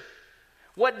nature.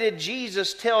 What did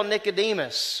Jesus tell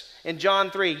Nicodemus in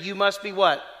John 3? You must be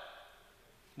what?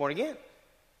 Born again.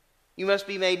 You must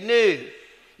be made new.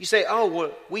 You say, oh,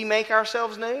 well, we make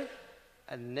ourselves new?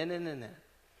 No.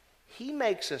 He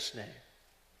makes us new.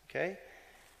 Okay?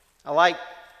 I like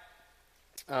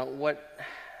what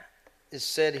is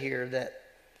said here, that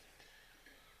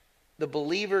the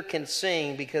believer can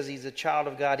sing because he's a child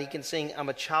of God. He can sing, I'm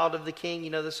a child of the King. You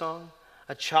know the song?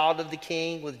 A child of the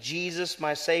King with Jesus,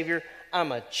 my Savior.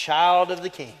 I'm a child of the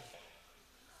King.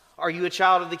 Are you a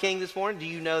child of the King this morning? Do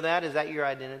you know that? Is that your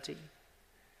identity?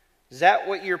 Is that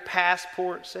what your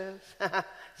passport says?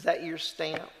 Is that your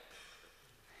stamp?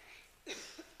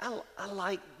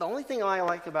 The only thing I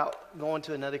like about going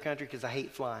to another country, because I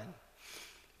hate flying,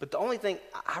 but the only thing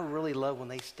I really love when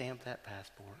they stamp that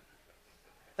passport.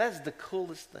 That's the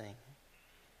coolest thing.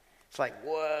 It's like,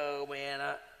 whoa, man.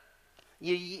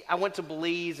 I went to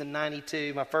Belize in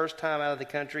 92, my first time out of the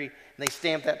country, and they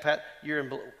stamped that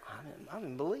passport. I'm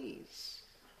in Belize,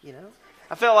 you know.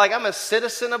 I felt like I'm a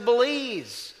citizen of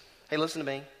Belize. Hey, listen to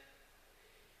me.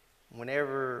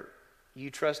 Whenever you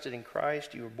trusted in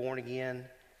Christ, you were born again,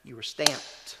 you were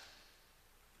stamped.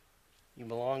 You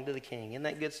belong to the King. Isn't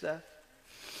that good stuff?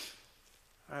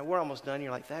 All right, we're almost done.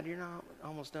 You're like, Thad, you're not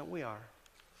almost done. We are.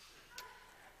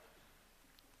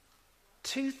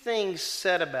 Two things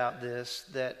said about this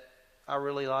that I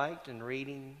really liked in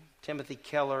reading. Timothy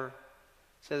Keller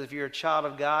says, if you're a child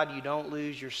of God, you don't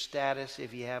lose your status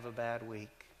if you have a bad week.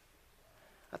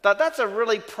 I thought that's a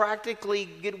really practically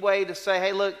good way to say,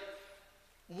 hey, look,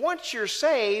 once you're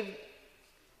saved,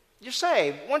 you're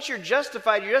saved. Once you're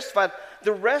justified, you're justified.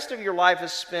 The rest of your life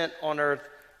is spent on earth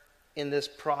in this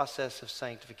process of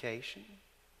sanctification.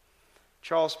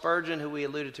 Charles Spurgeon, who we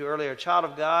alluded to earlier, a child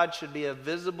of God should be a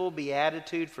visible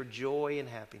beatitude for joy and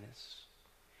happiness.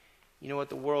 You know what?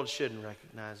 The world shouldn't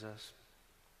recognize us.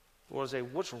 The world will say,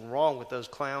 what's wrong with those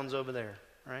clowns over there,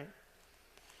 right? And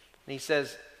he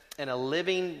says, and a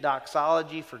living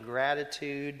doxology for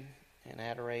gratitude and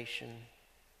adoration.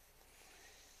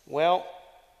 Well,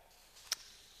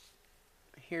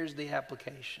 here's the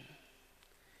application.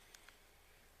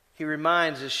 he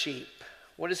reminds his sheep.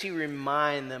 What does he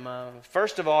remind them of?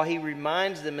 First of all, he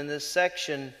reminds them in this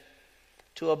section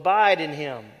to abide in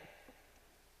him.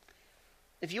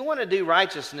 If you want to do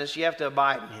righteousness, you have to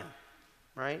abide in him,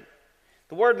 right?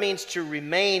 The word means to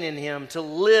remain in him, to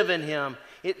live in him.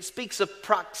 It speaks of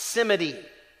proximity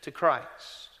to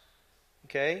Christ,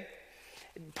 okay?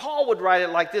 Paul would write it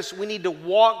like this: we need to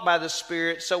walk by the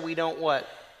Spirit so we don't what?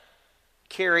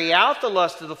 Carry out the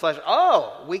lust of the flesh.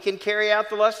 Oh, we can carry out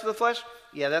the lust of the flesh?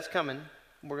 Yeah, that's coming.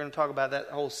 We're going to talk about that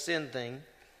whole sin thing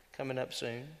coming up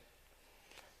soon.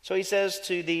 So he says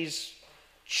to these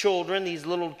children, these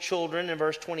little children in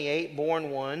verse 28,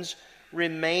 born ones,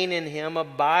 remain in him,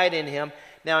 abide in him.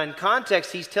 Now in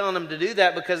context, he's telling them to do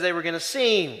that because they were going to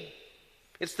see him.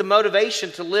 It's the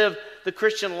motivation to live the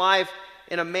Christian life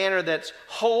in a manner that's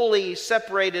wholly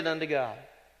separated unto God.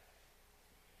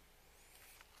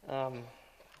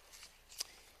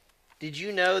 Did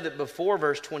you know that before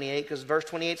verse 28, because verse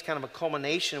 28 is kind of a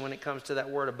culmination when it comes to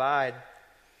that word abide,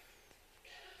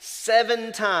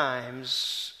 7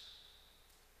 times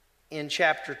in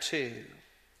chapter 2,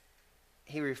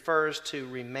 he refers to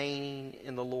remaining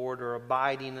in the Lord or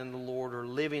abiding in the Lord or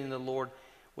living in the Lord,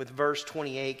 with verse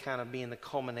 28 kind of being the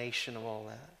culmination of all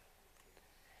that.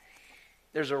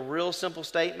 There's a real simple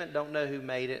statement, don't know who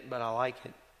made it, but I like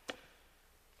it,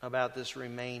 about this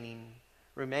remaining.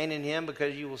 Remain in him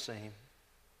because you will see him.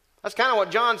 That's kind of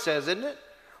what John says, isn't it?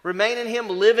 Remain in him,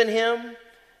 live in him,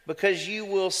 because you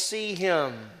will see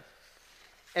him.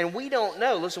 And we don't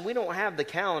know, listen, we don't have the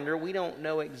calendar. We don't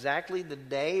know exactly the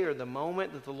day or the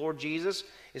moment that the Lord Jesus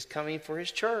is coming for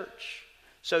his church.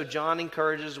 So John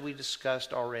encourages, we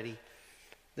discussed already,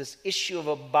 this issue of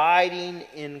abiding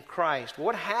in Christ.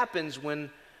 What happens when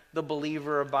the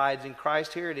believer abides in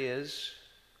Christ? Here it is.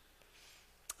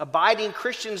 Abiding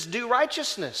Christians do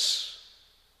righteousness.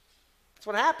 That's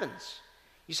what happens.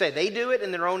 You say they do it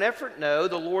in their own effort? No,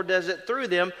 the Lord does it through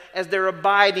them as they're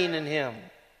abiding in him.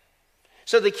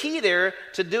 So the key there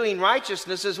to doing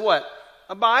righteousness is what?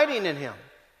 Abiding in him.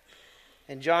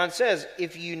 And John says,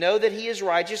 if you know that he is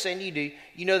righteous, and you do,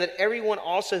 you know that everyone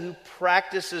also who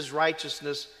practices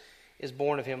righteousness is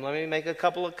born of him. Let me make a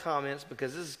couple of comments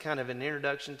because this is kind of an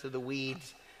introduction to the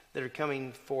weeds that are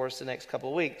coming for us the next couple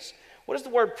of weeks. What does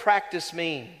the word practice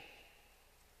mean?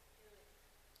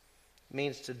 It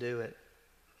means to do it.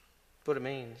 That's what it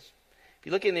means. If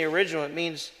you look in the original, it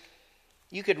means,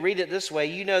 you could read it this way: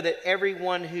 you know that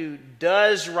everyone who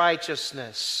does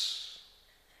righteousness,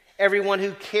 everyone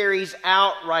who carries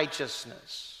out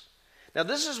righteousness. Now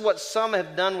this is what some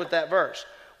have done with that verse.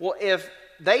 Well, if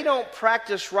they don't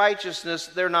practice righteousness,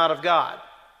 they're not of God.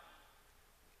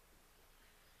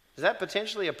 Is that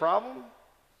potentially a problem?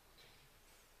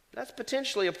 That's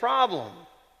potentially a problem.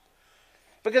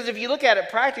 Because if you look at it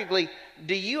practically,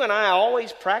 do you and I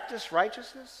always practice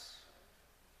righteousness?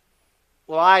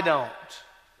 Well, I don't.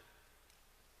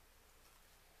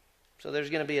 So there's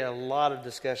going to be a lot of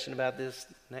discussion about this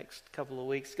next couple of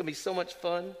weeks. It's going to be so much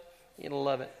fun. You're going to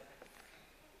love it.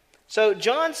 So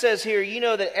John says here, you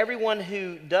know that everyone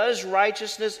who does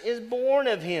righteousness is born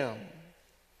of him.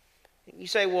 You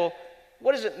say, well,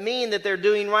 what does it mean that they're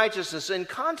doing righteousness? In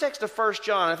context of 1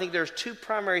 John, I think there's 2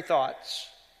 primary thoughts: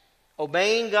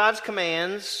 obeying God's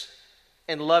commands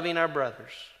and loving our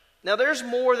brothers. Now there's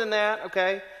more than that,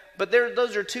 okay? But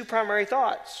those are 2 primary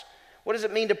thoughts. What does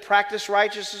it mean to practice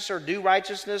righteousness or do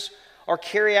righteousness or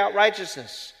carry out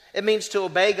righteousness? It means to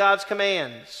obey God's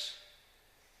commands.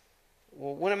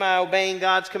 Well, when am I obeying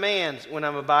God's commands? When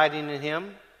I'm abiding in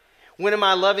him. When am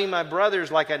I loving my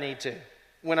brothers like I need to?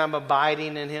 When I'm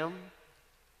abiding in him.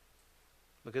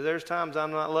 Because there's times I'm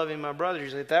not loving my brothers. You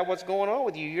say, if that's what's going on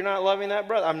with you, you're not loving that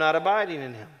brother. I'm not abiding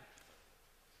in him.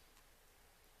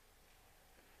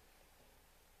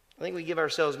 I think we give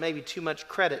ourselves maybe too much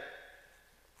credit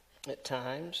at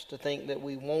times to think that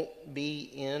we won't be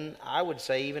in, I would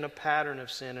say, even a pattern of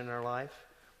sin in our life.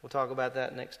 We'll talk about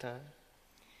that next time.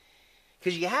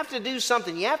 Because you have to do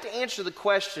something. You have to answer the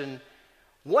question,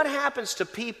 what happens to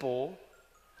people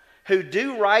who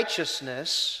do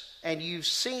righteousness, and you've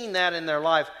seen that in their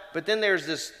life, but then there's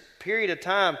this period of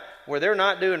time where they're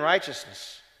not doing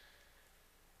righteousness?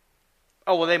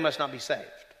 Oh, well, they must not be saved.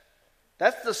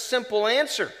 That's the simple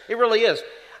answer. It really is.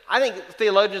 I think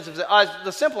theologians have said,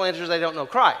 the simple answer is they don't know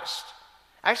Christ.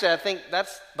 Actually, I think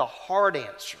that's the hard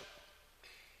answer.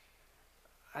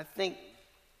 I think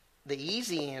the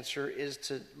easy answer is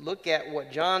to look at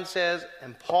what John says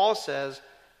and Paul says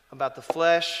about the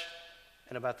flesh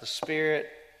and about the spirit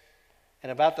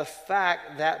and about the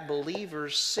fact that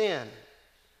believers sin.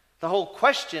 The whole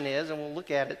question is, and we'll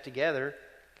look at it together,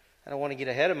 I don't want to get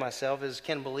ahead of myself, is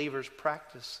can believers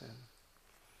practice sin?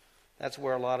 That's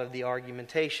where a lot of the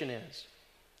argumentation is.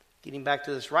 Getting back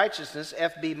to this righteousness,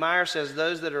 F.B. Meyer says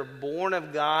those that are born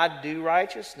of God do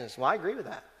righteousness. Well, I agree with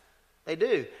that. They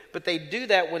do. But they do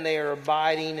that when they are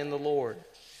abiding in the Lord.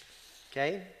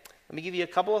 Okay? Let me give you a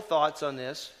couple of thoughts on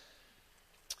this.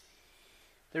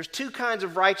 There's two kinds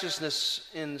of righteousness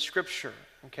in Scripture.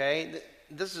 Okay?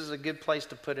 This is a good place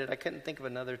to put it. I couldn't think of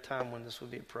another time when this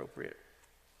would be appropriate.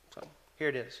 So, here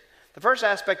it is. The first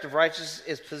aspect of righteousness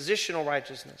is positional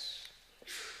righteousness.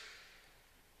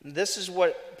 This is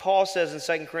what Paul says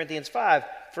in 2 Corinthians 5.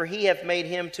 For he hath made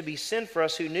him to be sin for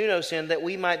us who knew no sin, that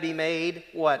we might be made,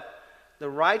 what? The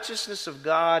righteousness of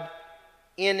God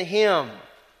in him.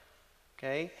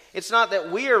 Okay? It's not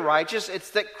that we are righteous,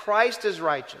 it's that Christ is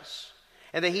righteous.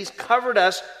 And that he's covered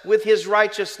us with his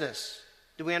righteousness.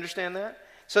 Do we understand that?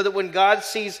 So that when God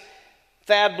sees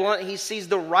Thad Blunt, he sees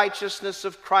the righteousness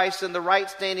of Christ, and the right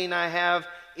standing I have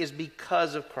is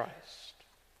because of Christ.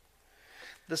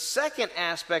 The second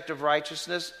aspect of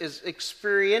righteousness is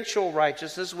experiential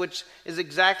righteousness, which is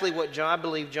exactly what I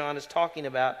believe John is talking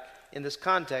about in this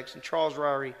context. And Charles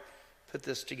Ryrie put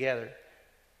this together.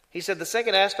 He said the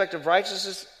second aspect of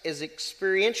righteousness is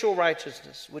experiential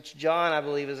righteousness, which John, I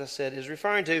believe, as I said, is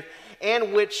referring to,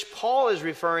 and which Paul is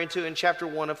referring to in chapter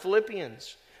 1 of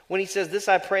Philippians. When he says, this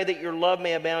I pray that your love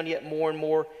may abound yet more and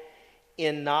more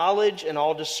in knowledge and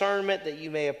all discernment, that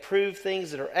you may approve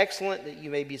things that are excellent, that you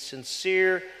may be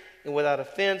sincere and without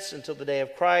offense until the day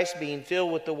of Christ, being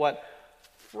filled with the what?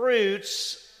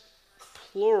 Fruits,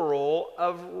 plural,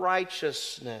 of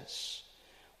righteousness.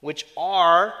 Which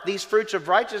are, these fruits of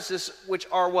righteousness, which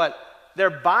are what? They're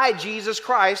by Jesus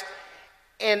Christ.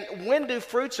 And when do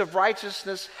fruits of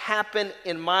righteousness happen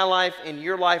in my life, in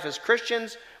your life as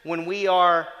Christians? When we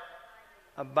are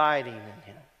abiding in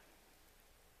him.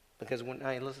 Because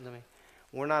hey, listen to me.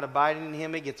 We're not abiding in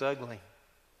him, it gets ugly.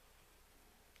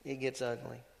 It gets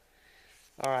ugly.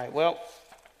 All right, well,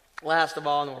 last of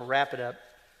all, and we'll wrap it up.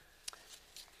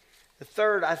 The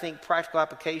third, I think, practical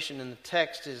application in the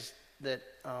text is that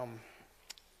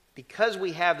because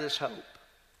we have this hope,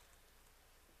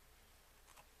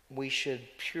 we should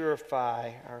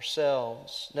purify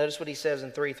ourselves. Notice what he says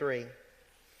in 3:3.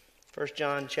 1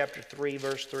 John chapter 3,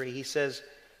 verse 3. He says,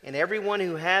 and everyone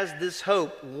who has this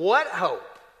hope, what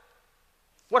hope?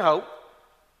 What hope?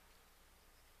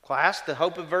 Class, the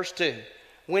hope of verse 2.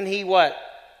 When he what?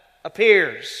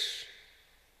 Appears.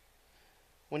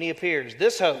 When he appears.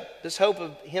 This hope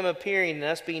of him appearing and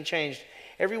us being changed.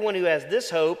 Everyone who has this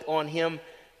hope on him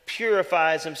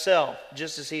purifies himself,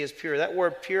 just as he is pure. That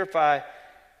word purify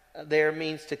there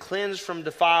means to cleanse from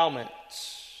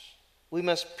defilements. We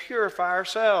must purify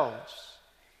ourselves.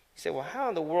 You say, well, how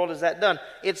in the world is that done?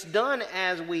 It's done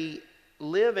as we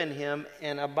live in him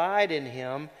and abide in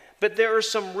him. But there are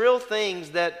some real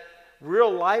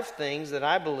life things that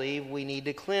I believe we need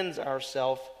to cleanse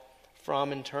ourselves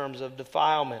from in terms of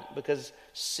defilement. Because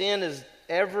sin is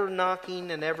ever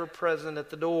knocking and ever present at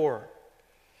the door.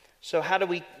 So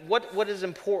what is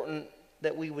important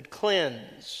that we would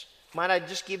cleanse? Might I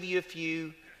just give you a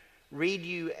few, read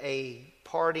you a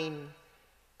parting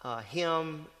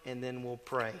hymn, and then we'll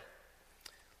pray.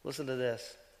 Listen to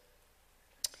this.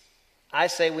 I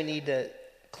say we need to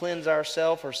cleanse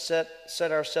ourselves or set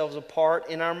ourselves apart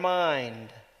in our mind.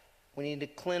 We need to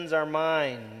cleanse our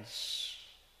minds.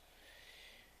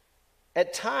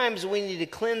 At times we need to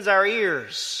cleanse our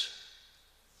ears.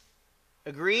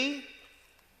 Agree?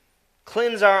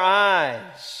 Cleanse our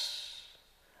eyes,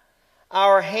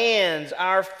 our hands,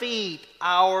 our feet,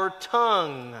 our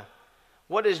tongue.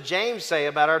 What does James say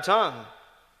about our tongue?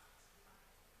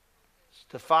 It's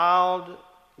defiled.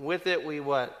 With it we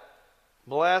what?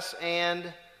 Bless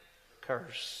and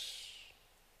curse.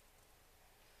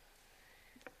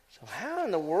 So how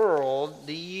in the world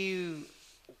do you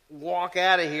walk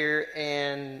out of here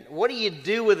and what do you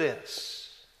do with this?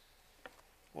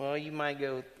 Well, you might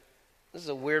go, this is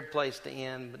a weird place to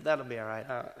end, but that'll be all right.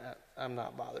 I'm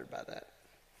not bothered by that.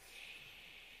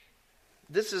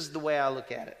 This is the way I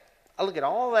look at it. I look at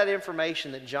all that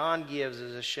information that John gives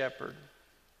as a shepherd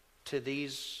to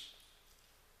these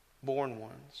born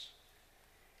ones.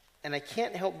 And I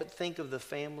can't help but think of the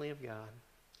family of God.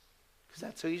 Because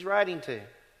that's who he's writing to.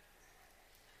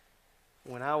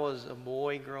 When I was a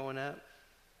boy growing up,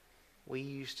 we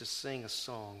used to sing a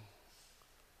song.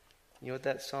 You know what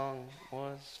that song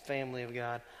was? Family of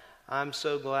God. I'm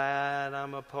so glad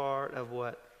I'm a part of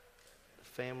what? The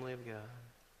family of God.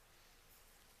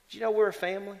 Do you know we're a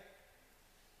family?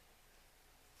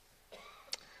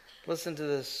 Listen to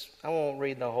this. I won't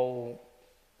read the whole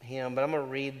hymn, but I'm going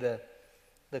to read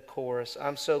the chorus.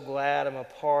 I'm so glad I'm a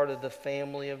part of the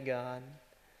family of God.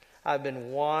 I've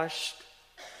been washed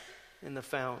in the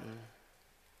fountain,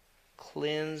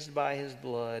 cleansed by his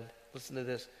blood. Listen to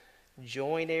this.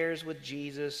 Joint heirs with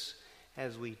Jesus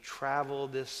as we travel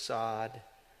this sod,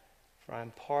 for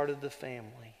I'm part of the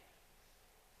family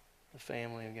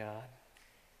of God.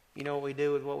 You know what we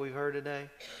do with what we've heard today?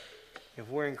 If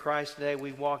we're in Christ today,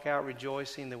 we walk out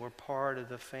rejoicing that we're part of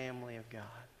the family of God.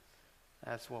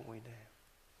 That's what we do.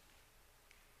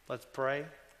 Let's pray.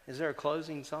 Is there a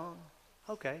closing song?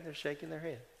 Okay, they're shaking their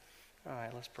head. All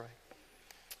right, let's pray.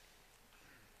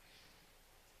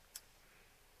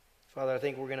 Father, I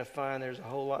think we're going to find there's a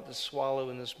whole lot to swallow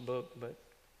in this book, but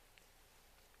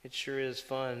it sure is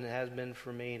fun. It has been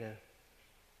for me to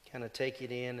kind of take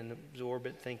it in and absorb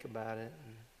it, think about it.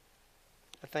 And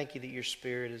I thank you that your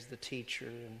Spirit is the teacher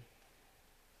and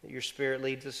that your Spirit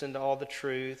leads us into all the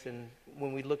truth. And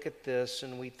when we look at this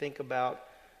and we think about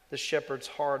the shepherd's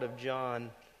heart of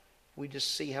John, we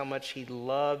just see how much he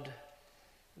loved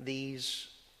these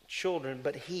children,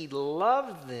 but he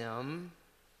loved them.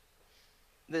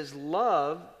 This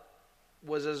love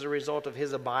was as a result of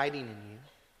his abiding in you.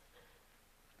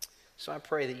 So I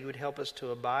pray that you would help us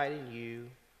to abide in you.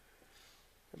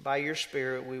 That by your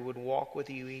Spirit we would walk with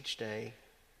you each day.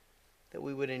 That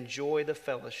we would enjoy the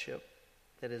fellowship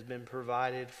that has been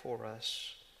provided for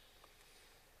us.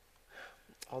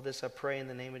 All this I pray in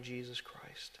the name of Jesus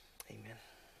Christ. Amen.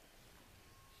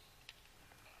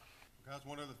 Guys,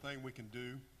 one other thing we can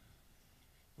do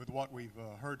with what we've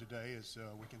heard today is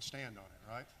we can stand on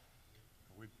it, right?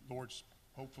 Lord's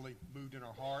hopefully moved in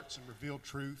our hearts and revealed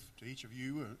truth to each of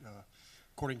you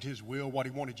according to his will, what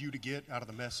he wanted you to get out of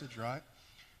the message, right?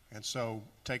 And so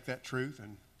take that truth,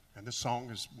 and this song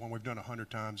is one we've done 100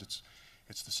 times.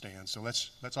 It's the stand. So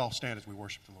let's all stand as we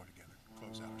worship the Lord together.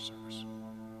 Close out our service.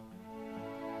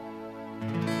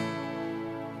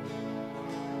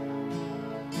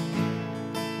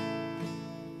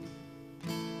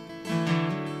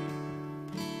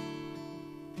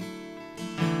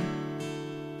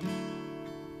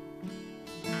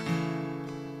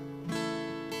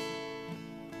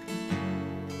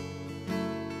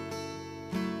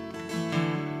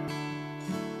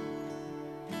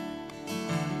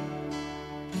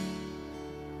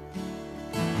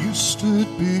 You stood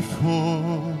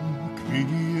before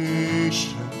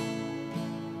creation,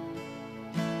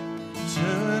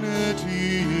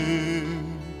 eternity in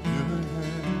your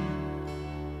hand.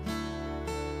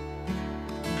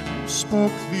 You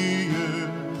spoke the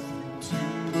earth into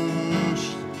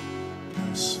motion,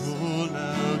 my soul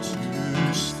now to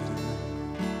stand.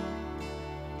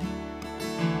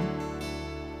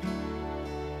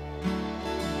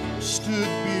 You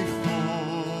stood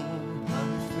before my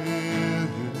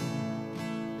failure,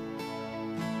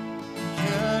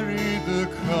 carry the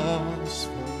cross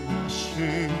for my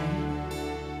shame.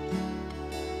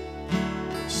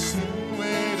 Sin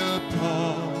weighed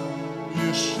upon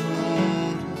your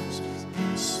shoulders,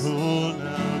 my soul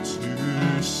now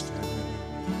to stand.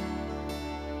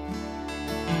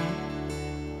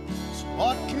 So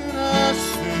what can I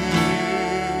say?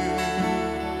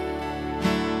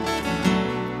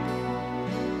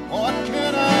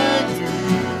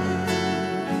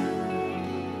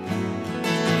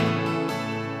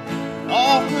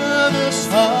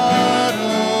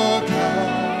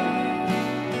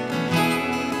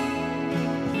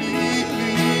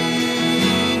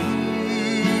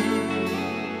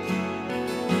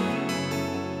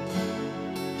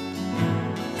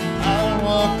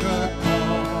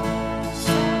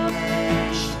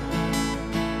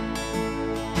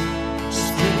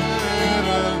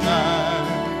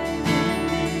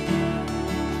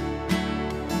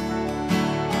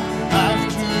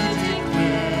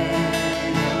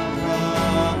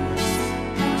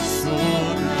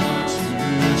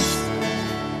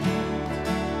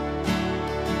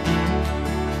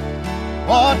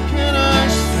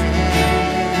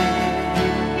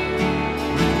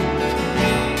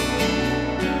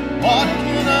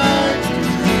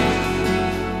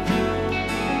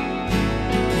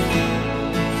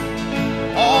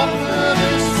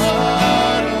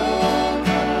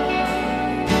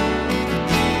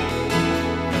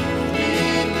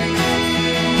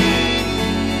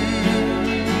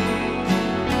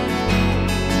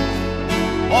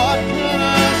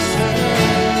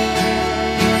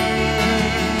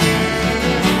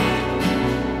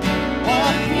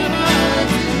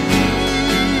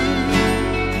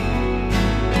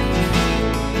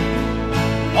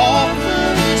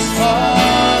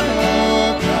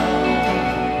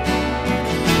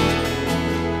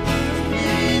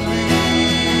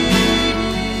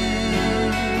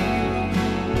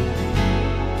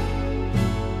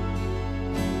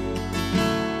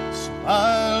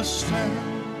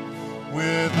 stand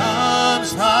with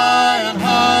arms high and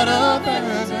heart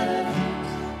abandoned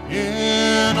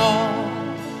in awe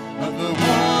of the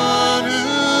one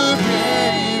who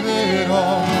gave it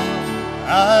all.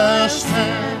 I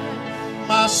stand,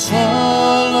 my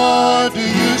soul, Lord, do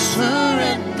you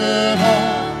surrender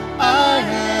all? I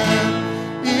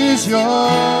am is yours.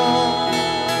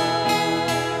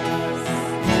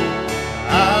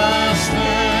 I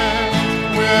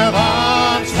stand with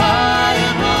arms high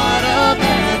and heart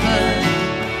abandoned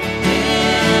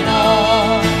in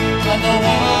awe of the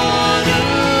one who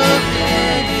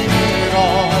gave it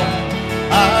all.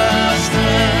 I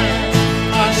stand,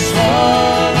 my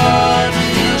soul, Lord, do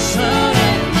you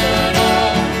surrender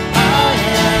all? I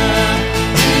am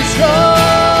is yours,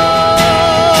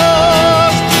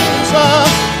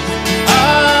 Jesus. I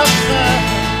stand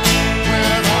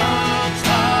with arms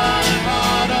high and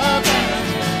heart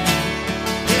abandoned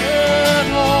in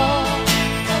awe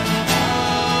of the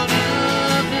one who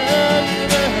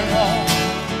gave it all.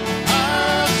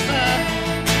 I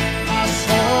stand, my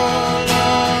soul,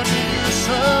 Lord, do you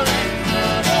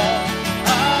surrender all?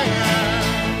 I am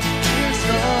is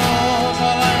yours,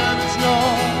 all I am is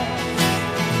yours.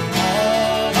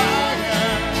 All I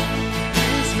am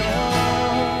is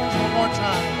yours. One more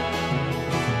time.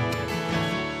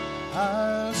 I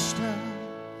stand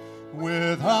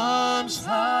with arms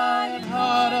high and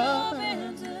heart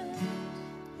abandoned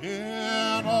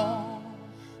in awe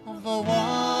of the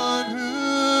one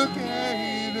who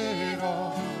gave it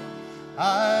all.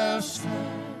 I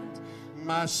stand,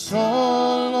 my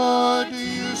soul, Lord, do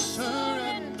you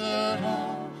surrender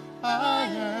all? I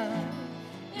am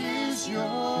is yours.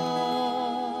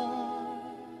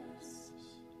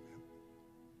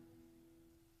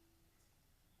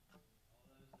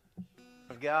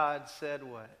 Of God said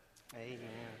what? Amen.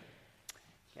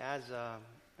 Guys, I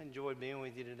enjoyed being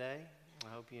with you today. I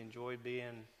hope you enjoyed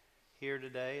being here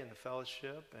today in the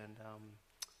fellowship and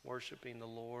worshiping the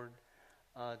Lord.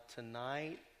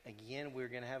 Tonight, again, we're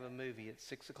going to have a movie at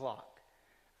 6 o'clock.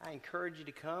 I encourage you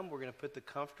to come. We're going to put the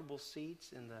comfortable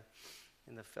seats in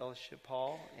the fellowship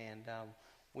hall, and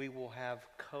we will have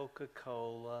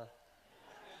Coca-Cola,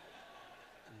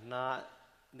 not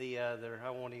the other. I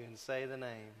won't even say the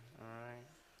name. All right.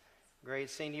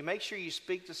 Great seeing you. Make sure you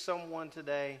speak to someone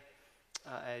today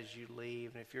as you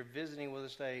leave. And if you're visiting with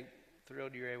us today,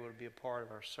 thrilled you're able to be a part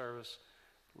of our service.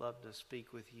 Love to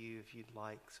speak with you if you'd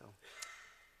like. So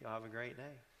y'all have a great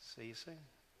day. See you soon.